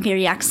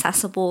very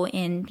accessible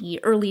in the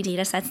early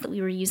data sets that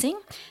we were using.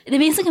 The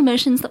basic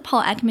emotions that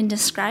Paul Ekman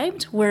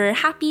described were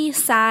happy,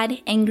 sad,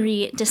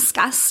 angry,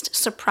 disgust,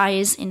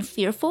 surprise, and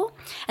fearful.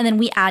 And then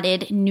we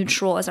added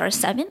neutral as our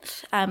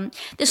 7th.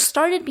 This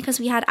started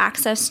because we had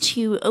access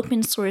to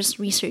open source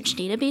research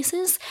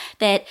databases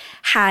that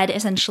had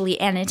essentially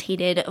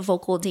annotated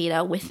vocal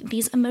data with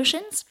these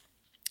emotions.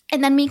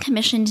 And then we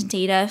commissioned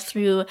data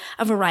through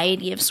a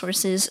variety of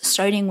sources,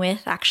 starting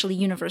with actually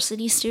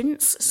university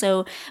students.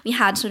 So we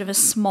had sort of a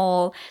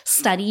small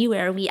study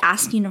where we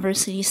asked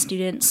university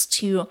students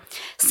to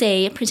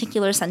say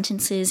particular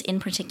sentences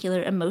in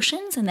particular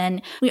emotions. And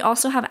then we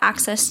also have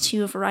access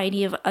to a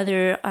variety of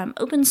other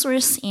open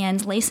source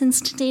and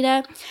licensed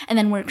data. And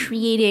then we're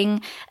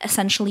creating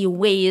essentially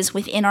ways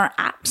within our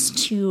apps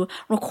to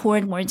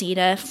record more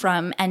data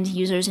from end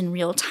users in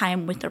real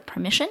time with their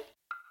permission.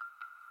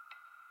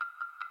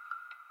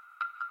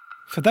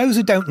 For those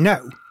who don't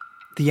know,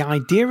 the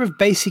idea of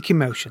basic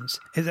emotions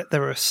is that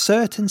there are a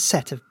certain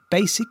set of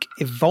basic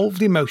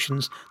evolved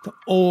emotions that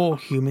all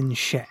humans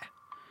share.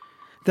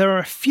 There are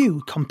a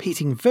few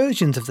competing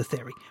versions of the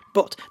theory,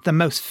 but the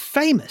most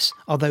famous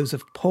are those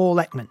of Paul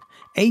Ekman,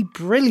 a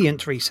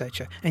brilliant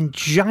researcher and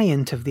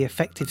giant of the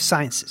affective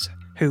sciences,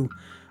 who,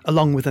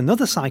 along with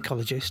another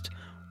psychologist,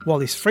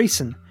 Wallace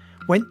Friesen,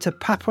 went to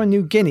Papua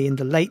New Guinea in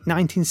the late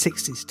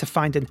 1960s to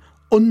find an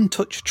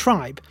untouched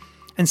tribe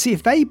and see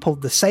if they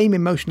pulled the same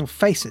emotional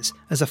faces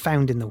as are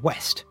found in the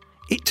West.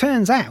 It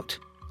turns out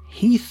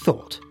he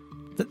thought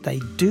that they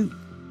do.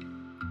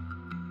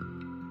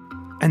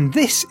 And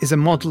this is a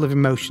model of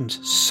emotions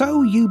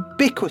so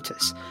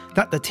ubiquitous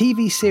that the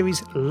TV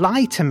series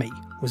Lie to Me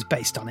was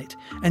based on it,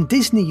 and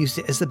Disney used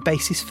it as the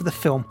basis for the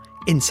film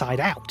Inside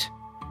Out.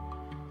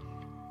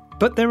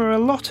 But there are a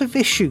lot of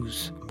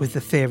issues with the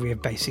theory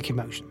of basic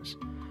emotions,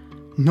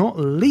 not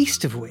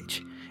least of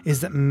which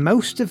is that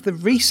most of the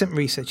recent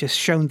research has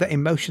shown that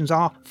emotions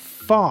are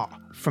far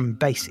from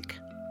basic.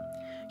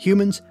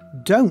 Humans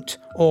don't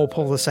all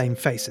pull the same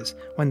faces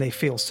when they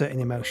feel certain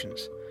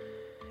emotions.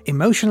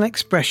 Emotional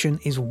expression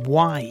is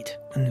wide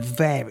and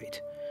varied,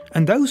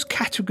 and those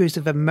categories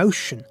of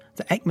emotion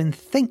that Ekman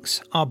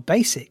thinks are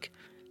basic,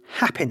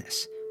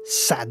 happiness,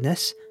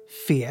 sadness,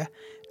 fear,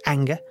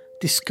 anger,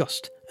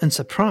 disgust, and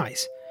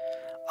surprise,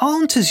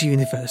 aren't as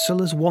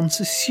universal as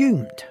once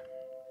assumed.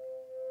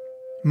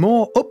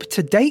 More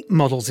up-to-date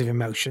models of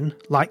emotion,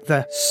 like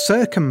the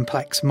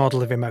circumplex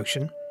model of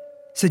emotion,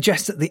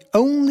 suggest that the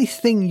only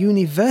thing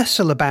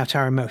universal about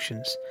our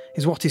emotions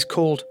is what is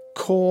called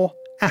core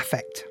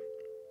affect.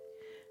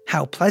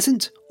 How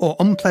pleasant or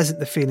unpleasant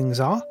the feelings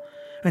are,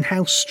 and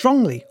how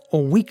strongly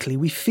or weakly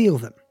we feel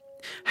them.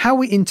 How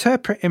we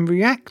interpret and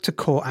react to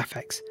core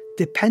affects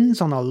depends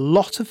on a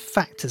lot of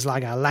factors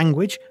like our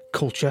language,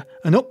 culture,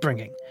 and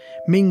upbringing,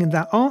 meaning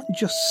there aren't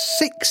just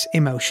 6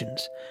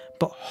 emotions,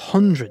 but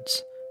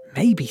hundreds,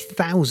 maybe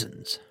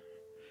thousands.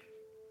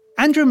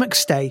 Andrew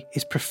McStay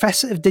is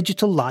Professor of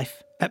Digital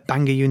Life at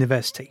Bangor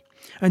University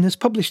and has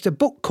published a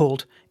book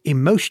called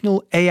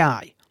Emotional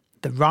AI,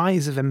 The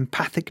Rise of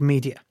Empathic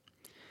Media.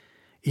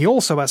 He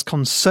also has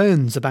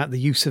concerns about the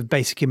use of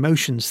basic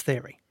emotions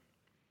theory.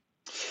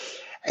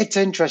 It's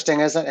interesting,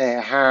 isn't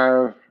it,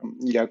 how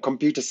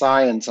computer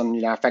science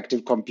and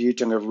affective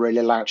computing have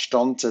really latched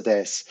onto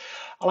this.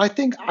 And I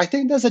think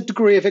there's a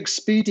degree of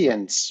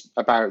expedience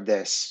about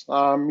this,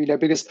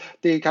 because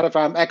the kind of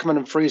Ekman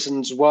and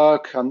Friesen's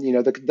work and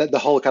the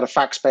whole kind of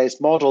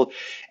facts-based model,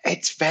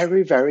 it's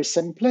very, very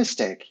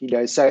simplistic.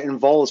 So it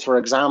involves, for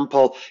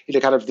example,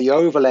 kind of the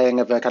overlaying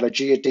of a kind of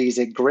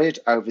geodesic grid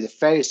over the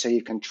face, so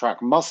you can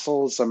track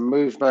muscles and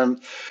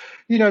movement,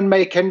 and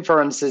make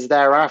inferences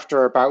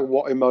thereafter about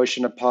what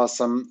emotion a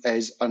person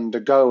is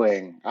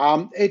undergoing.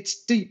 It's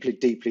deeply,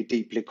 deeply,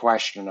 deeply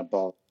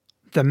questionable.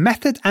 The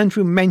method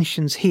Andrew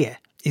mentions here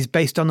is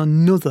based on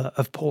another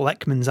of Paul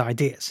Ekman's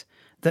ideas,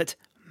 that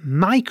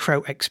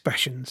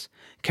micro-expressions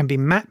can be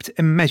mapped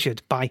and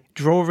measured by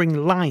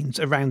drawing lines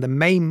around the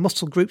main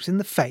muscle groups in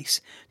the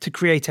face to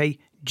create a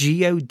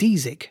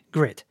geodesic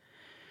grid.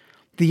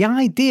 The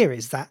idea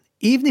is that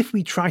even if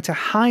we try to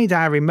hide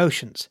our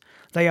emotions,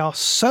 they are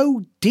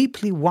so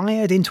deeply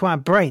wired into our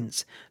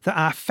brains that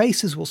our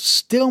faces will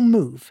still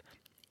move,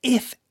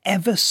 if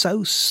ever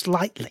so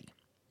slightly.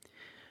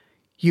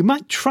 You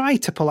might try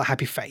to pull a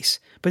happy face,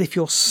 but if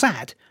you're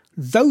sad,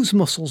 those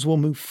muscles will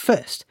move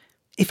first,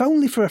 if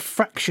only for a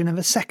fraction of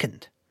a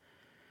second.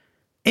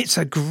 It's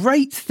a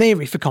great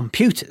theory for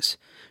computers,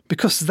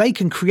 because they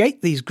can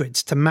create these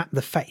grids to map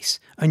the face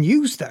and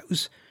use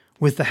those,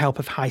 with the help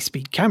of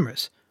high-speed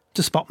cameras,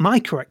 to spot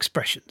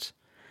micro-expressions.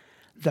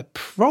 The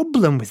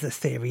problem with the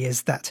theory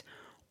is that,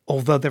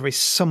 although there is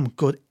some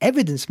good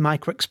evidence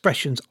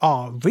micro-expressions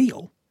are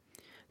real,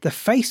 the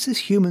faces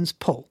humans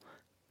pull,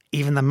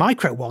 even the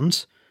micro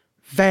ones,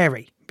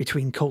 vary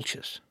between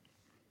cultures.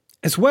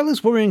 As well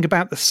as worrying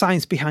about the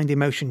science behind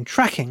emotion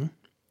tracking,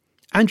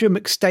 Andrew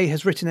McStay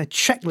has written a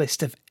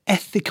checklist of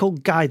ethical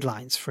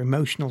guidelines for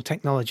emotional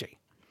technology.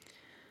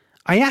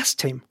 I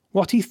asked him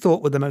what he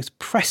thought were the most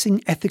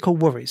pressing ethical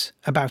worries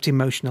about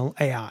emotional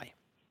AI.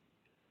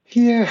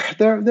 Yeah,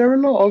 there are a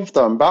lot of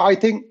them, but I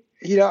think,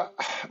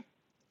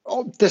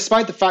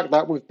 despite the fact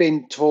that we've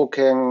been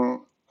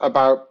talking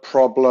about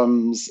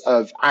problems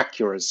of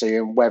accuracy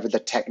and whether the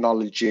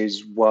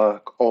technologies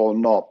work or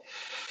not,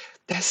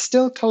 they're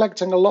still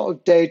collecting a lot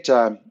of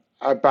data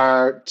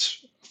about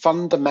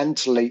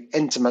fundamentally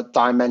intimate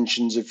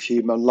dimensions of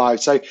human life.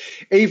 So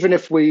even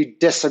if we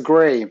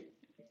disagree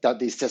that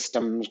these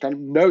systems kind of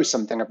know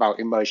something about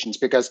emotions,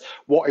 because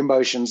what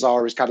emotions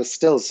are is kind of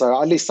still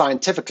so, at least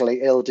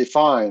scientifically,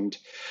 ill-defined.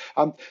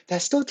 They're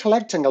still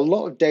collecting a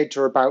lot of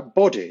data about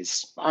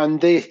bodies,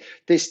 and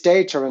this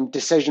data and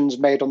decisions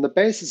made on the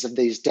basis of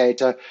these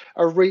data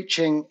are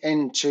reaching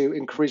into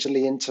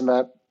increasingly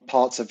intimate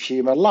parts of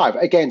human life,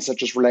 again,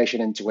 such as relation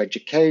into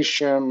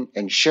education,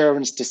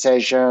 insurance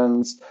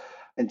decisions,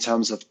 in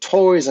terms of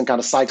toys and kind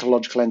of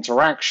psychological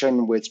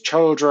interaction with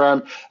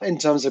children, in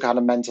terms of kind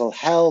of mental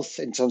health,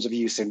 in terms of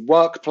use in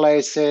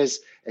workplaces,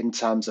 in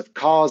terms of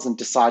cars and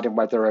deciding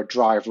whether a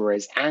driver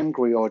is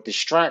angry or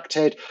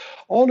distracted,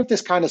 all of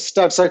this kind of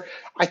stuff. So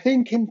I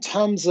think in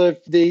terms of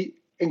the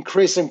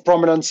increasing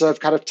prominence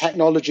of kind of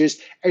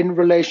technologies in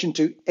relation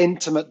to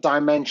intimate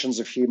dimensions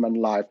of human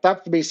life,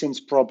 that for me seems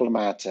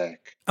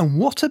problematic. And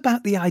what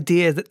about the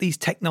idea that these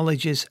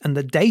technologies and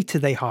the data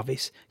they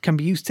harvest can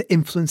be used to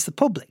influence the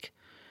public?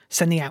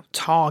 Sending out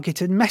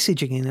targeted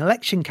messaging in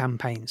election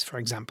campaigns, for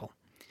example.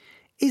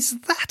 Is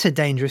that a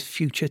dangerous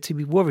future to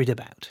be worried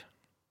about?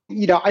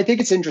 I think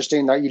it's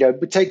interesting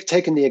that,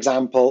 taking the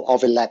example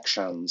of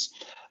elections,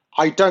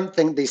 I don't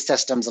think these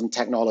systems and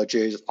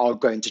technologies are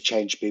going to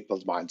change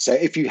people's minds. So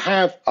if you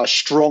have a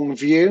strong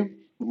view,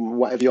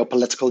 whatever your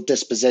political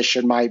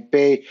disposition might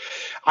be,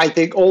 I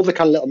think all the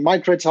kind of little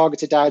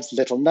micro-targeted ads,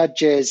 little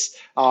nudges,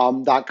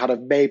 that kind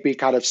of maybe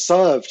kind of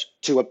served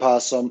to a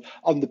person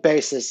on the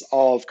basis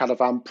of kind of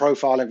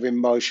profiling of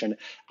emotion,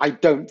 I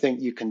don't think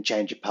you can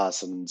change a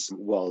person's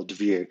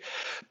worldview.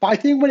 But I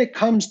think when it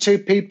comes to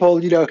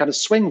people, kind of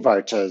swing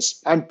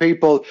voters and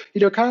people,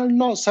 kind of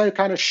not so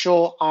kind of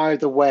sure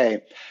either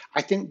way,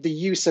 I think the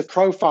use of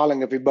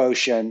profiling of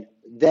emotion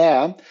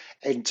there,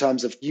 in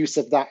terms of use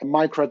of that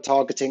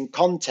micro-targeting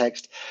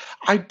context,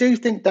 I do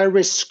think there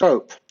is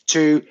scope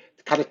to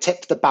kind of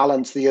tip the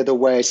balance the other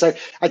way. So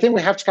I think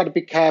we have to kind of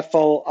be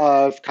careful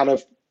of kind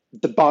of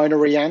the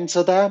binary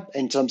answer there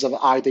in terms of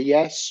either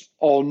yes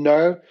or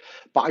no.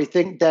 But I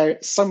think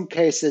some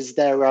cases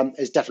there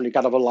is definitely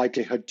kind of a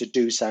likelihood to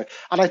do so.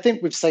 And I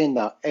think we've seen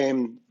that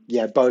in,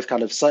 both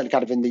kind of, certainly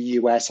kind of in the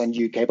US and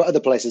UK, but other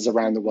places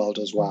around the world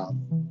as well.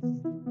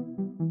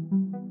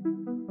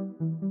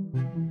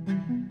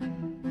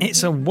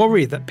 It's a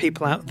worry that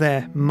people out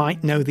there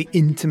might know the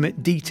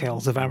intimate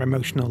details of our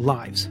emotional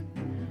lives.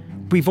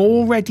 We've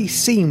already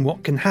seen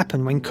what can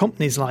happen when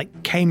companies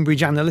like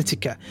Cambridge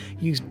Analytica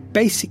use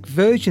basic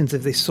versions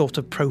of this sort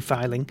of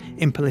profiling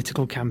in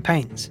political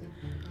campaigns.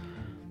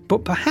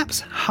 But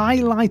perhaps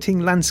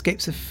highlighting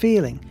landscapes of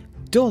feeling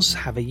does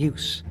have a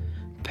use,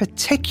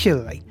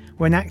 particularly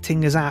when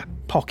acting as our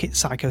pocket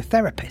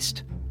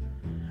psychotherapist.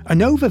 An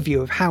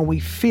overview of how we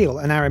feel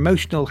and our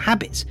emotional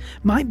habits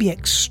might be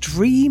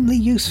extremely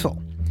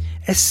useful,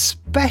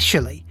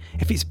 especially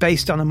if it's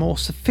based on a more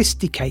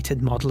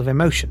sophisticated model of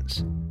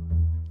emotions.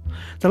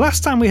 The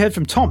last time we heard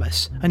from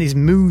Thomas and his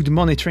mood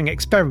monitoring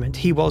experiment,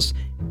 he was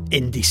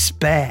in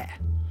despair.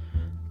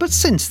 But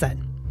since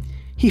then,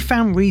 he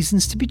found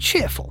reasons to be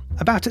cheerful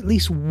about at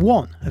least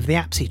one of the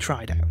apps he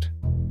tried out.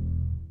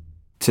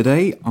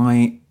 Today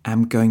I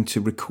am going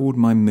to record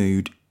my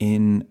mood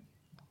in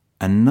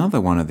another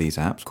one of these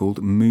apps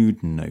called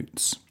Mood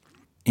Notes.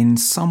 In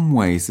some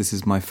ways this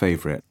is my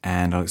favourite,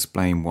 and I'll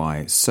explain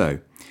why. So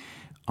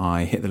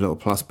I hit the little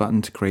plus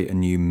button to create a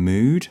new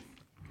mood.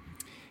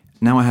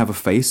 Now I have a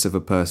face of a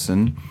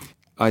person.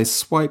 I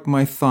swipe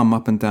my thumb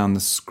up and down the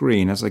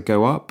screen. As I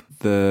go up,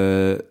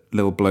 the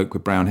little bloke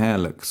with brown hair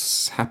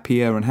looks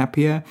happier and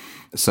happier.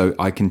 So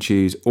I can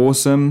choose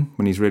awesome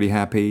when he's really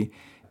happy,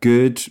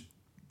 good,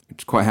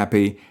 quite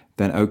happy,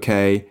 then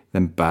okay,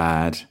 then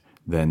bad,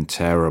 then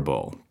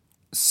terrible.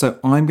 So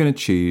I'm going to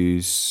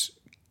choose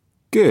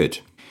good.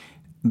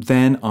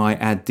 Then I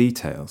add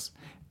details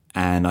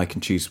and I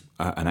can choose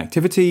an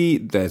activity.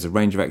 There's a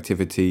range of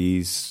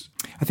activities.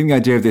 I think the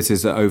idea of this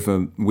is that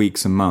over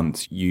weeks and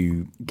months,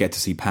 you get to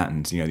see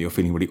patterns. You're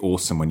feeling really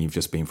awesome when you've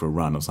just been for a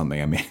run or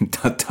something. I mean,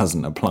 that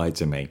doesn't apply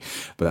to me,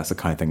 but that's the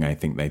kind of thing I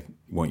think they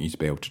want you to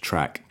be able to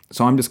track.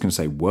 So I'm just going to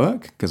say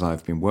work because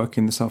I've been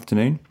working this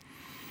afternoon.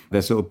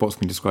 There's a little box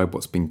can describe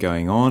what's been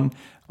going on.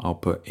 I'll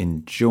put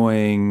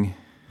enjoying,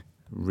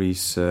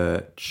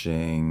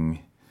 researching,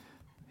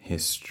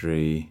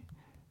 history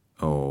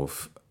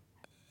of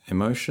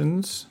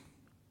emotions.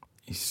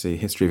 You see,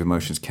 history of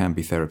emotions can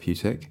be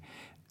therapeutic.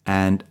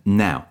 And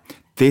now,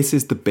 this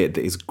is the bit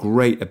that is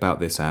great about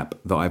this app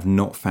that I've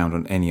not found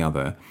on any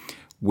other,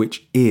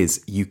 which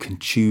is you can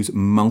choose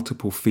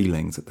multiple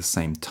feelings at the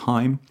same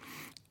time,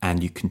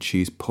 and you can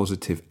choose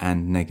positive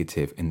and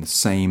negative in the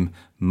same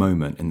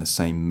moment, in the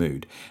same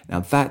mood. Now,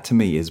 that to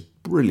me is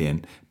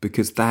brilliant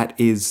because that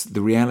is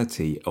the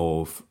reality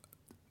of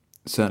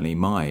certainly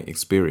my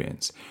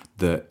experience,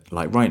 that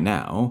like right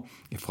now,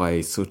 if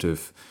I sort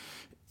of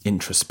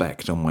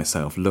introspect on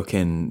myself, look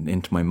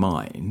into my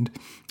mind,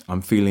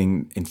 I'm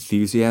feeling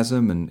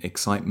enthusiasm and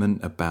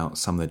excitement about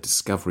some of the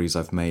discoveries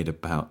I've made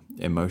about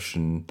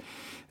emotion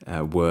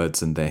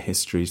words and their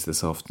histories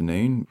this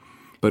afternoon.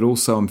 But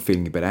also I'm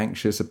feeling a bit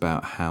anxious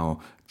about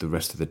how the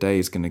rest of the day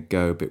is going to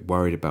go, a bit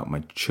worried about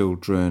my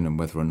children and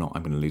whether or not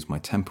I'm going to lose my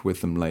temper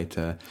with them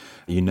later.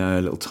 A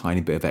little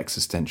tiny bit of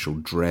existential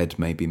dread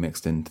maybe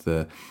mixed into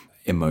the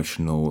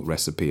emotional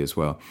recipe as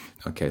well.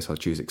 Okay, so I'll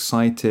choose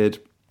excited,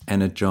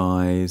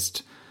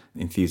 energized,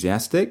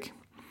 enthusiastic,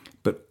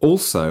 but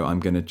also I'm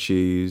going to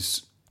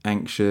choose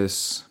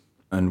anxious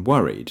and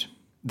worried.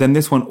 Then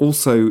this one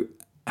also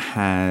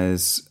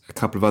has a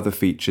couple of other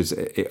features.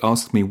 It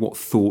asks me what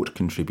thought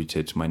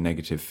contributed to my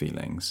negative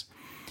feelings,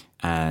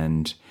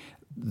 and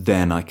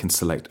then I can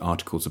select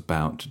articles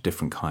about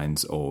different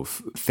kinds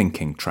of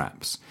thinking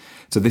traps.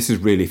 So this is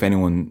really, if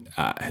anyone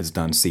has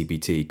done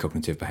CBT,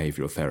 cognitive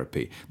behavioral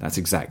therapy, that's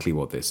exactly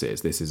what this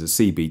is. This is a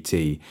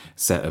CBT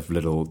set of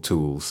little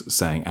tools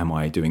saying, am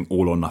I doing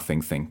all or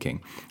nothing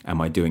thinking?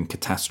 Am I doing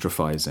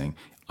catastrophizing?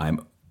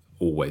 I'm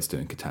always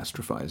doing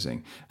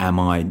catastrophizing. Am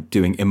I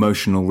doing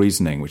emotional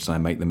reasoning, which is I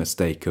make the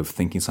mistake of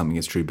thinking something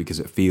is true because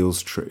it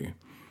feels true,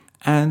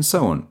 and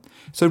so on.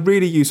 So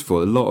really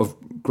useful, a lot of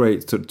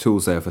great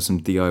tools there for some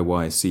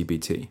DIY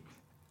CBT.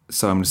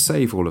 So I'm going to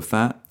save all of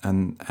that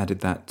and added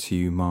that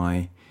to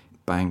my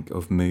bank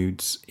of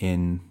moods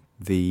in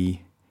the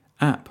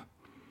app.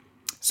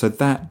 So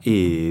that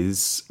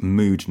is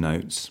Mood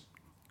Notes,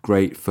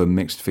 great for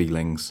mixed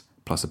feelings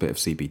plus a bit of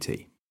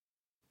CBT.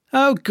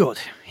 Oh, good.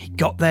 He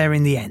got there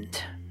in the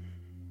end.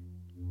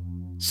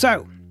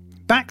 So,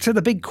 back to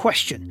the big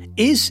question.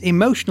 Is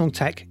emotional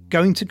tech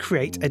going to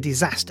create a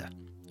disaster?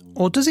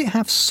 Or does it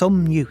have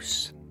some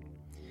use?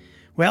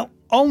 Well,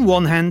 on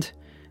one hand,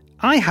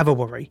 I have a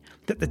worry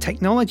that the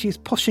technology is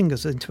pushing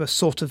us into a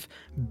sort of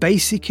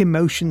basic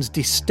emotions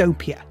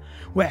dystopia,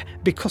 where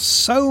because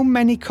so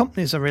many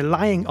companies are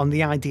relying on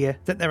the idea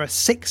that there are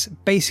 6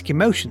 basic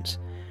emotions,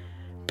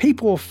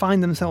 people will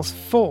find themselves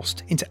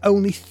forced into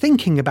only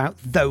thinking about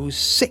those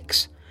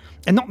 6,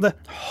 and not the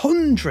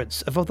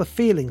hundreds of other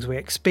feelings we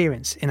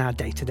experience in our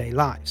day-to-day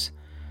lives.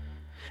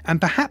 And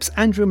perhaps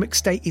Andrew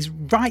McStay is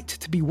right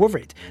to be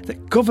worried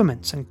that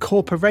governments and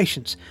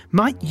corporations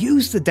might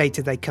use the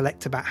data they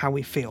collect about how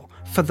we feel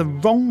for the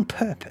wrong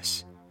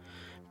purpose.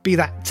 Be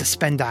that to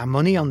spend our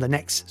money on the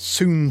next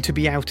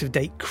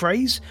soon-to-be-out-of-date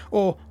craze,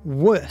 or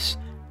worse,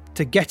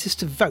 to get us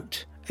to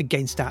vote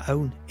against our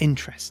own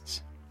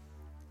interests.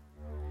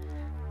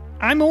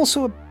 I'm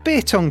also a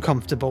bit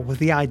uncomfortable with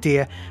the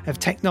idea of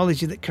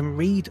technology that can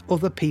read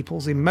other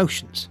people's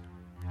emotions.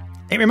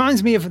 It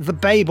reminds me of the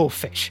Babel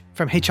fish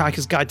from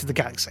Hitchhiker's Guide to the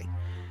Galaxy,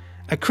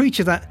 a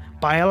creature that,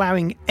 by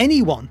allowing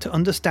anyone to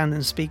understand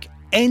and speak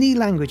any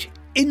language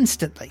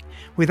instantly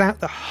without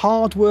the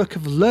hard work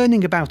of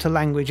learning about a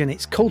language and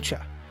its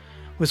culture,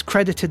 was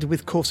credited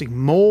with causing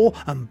more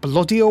and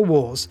bloodier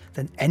wars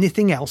than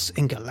anything else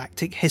in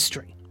galactic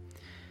history.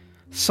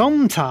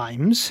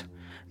 Sometimes,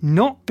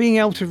 not being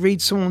able to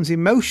read someone's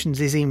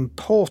emotions is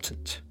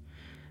important,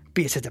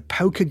 be it at a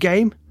poker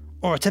game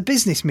or at a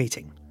business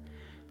meeting.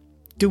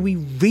 Do we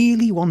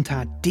really want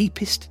our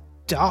deepest,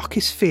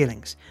 darkest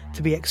feelings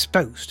to be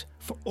exposed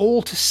for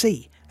all to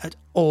see at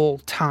all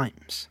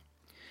times?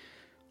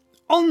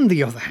 On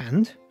the other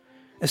hand,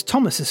 as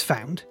Thomas has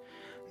found,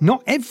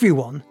 not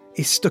everyone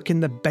is stuck in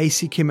the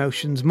basic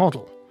emotions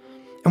model,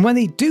 and when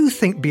they do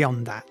think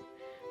beyond that,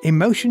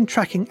 emotion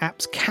tracking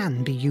apps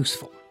can be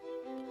useful.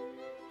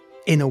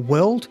 In a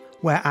world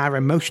where our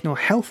emotional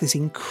health is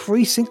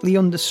increasingly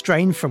under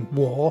strain from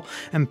war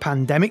and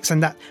pandemics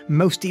and that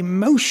most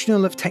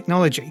emotional of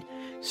technology,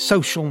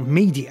 social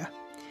media,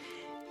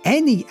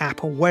 any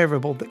app or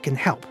wearable that can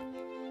help,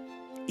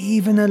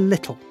 even a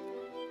little,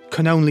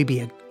 can only be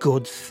a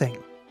good thing.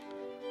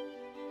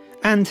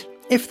 And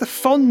if the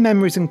fond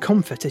memories and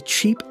comfort a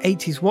cheap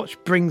 80s watch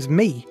brings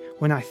me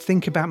when I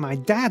think about my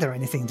dad or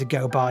anything to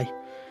go by,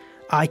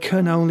 I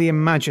can only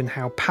imagine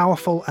how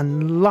powerful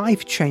and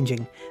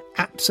life-changing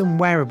apps and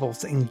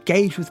wearables that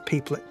engage with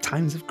people at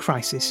times of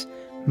crisis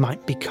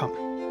might become.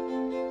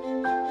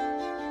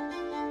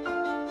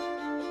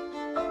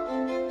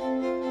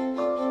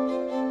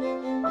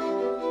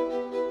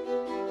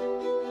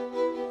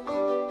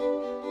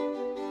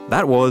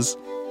 That was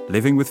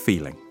Living with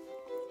Feeling.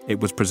 It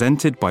was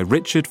presented by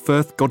Richard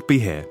Firth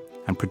Godbehere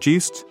and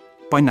produced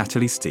by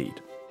Natalie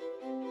Steed.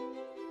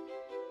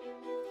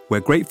 We're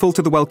grateful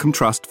to the Wellcome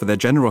Trust for their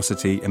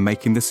generosity in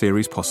making the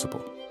series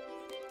possible.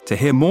 To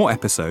hear more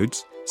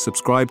episodes,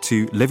 subscribe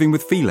to Living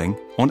with Feeling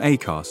on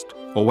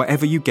Acast or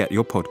wherever you get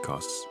your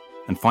podcasts,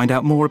 and find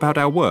out more about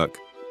our work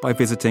by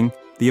visiting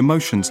the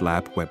Emotions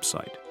Lab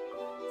website.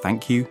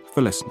 Thank you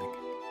for listening.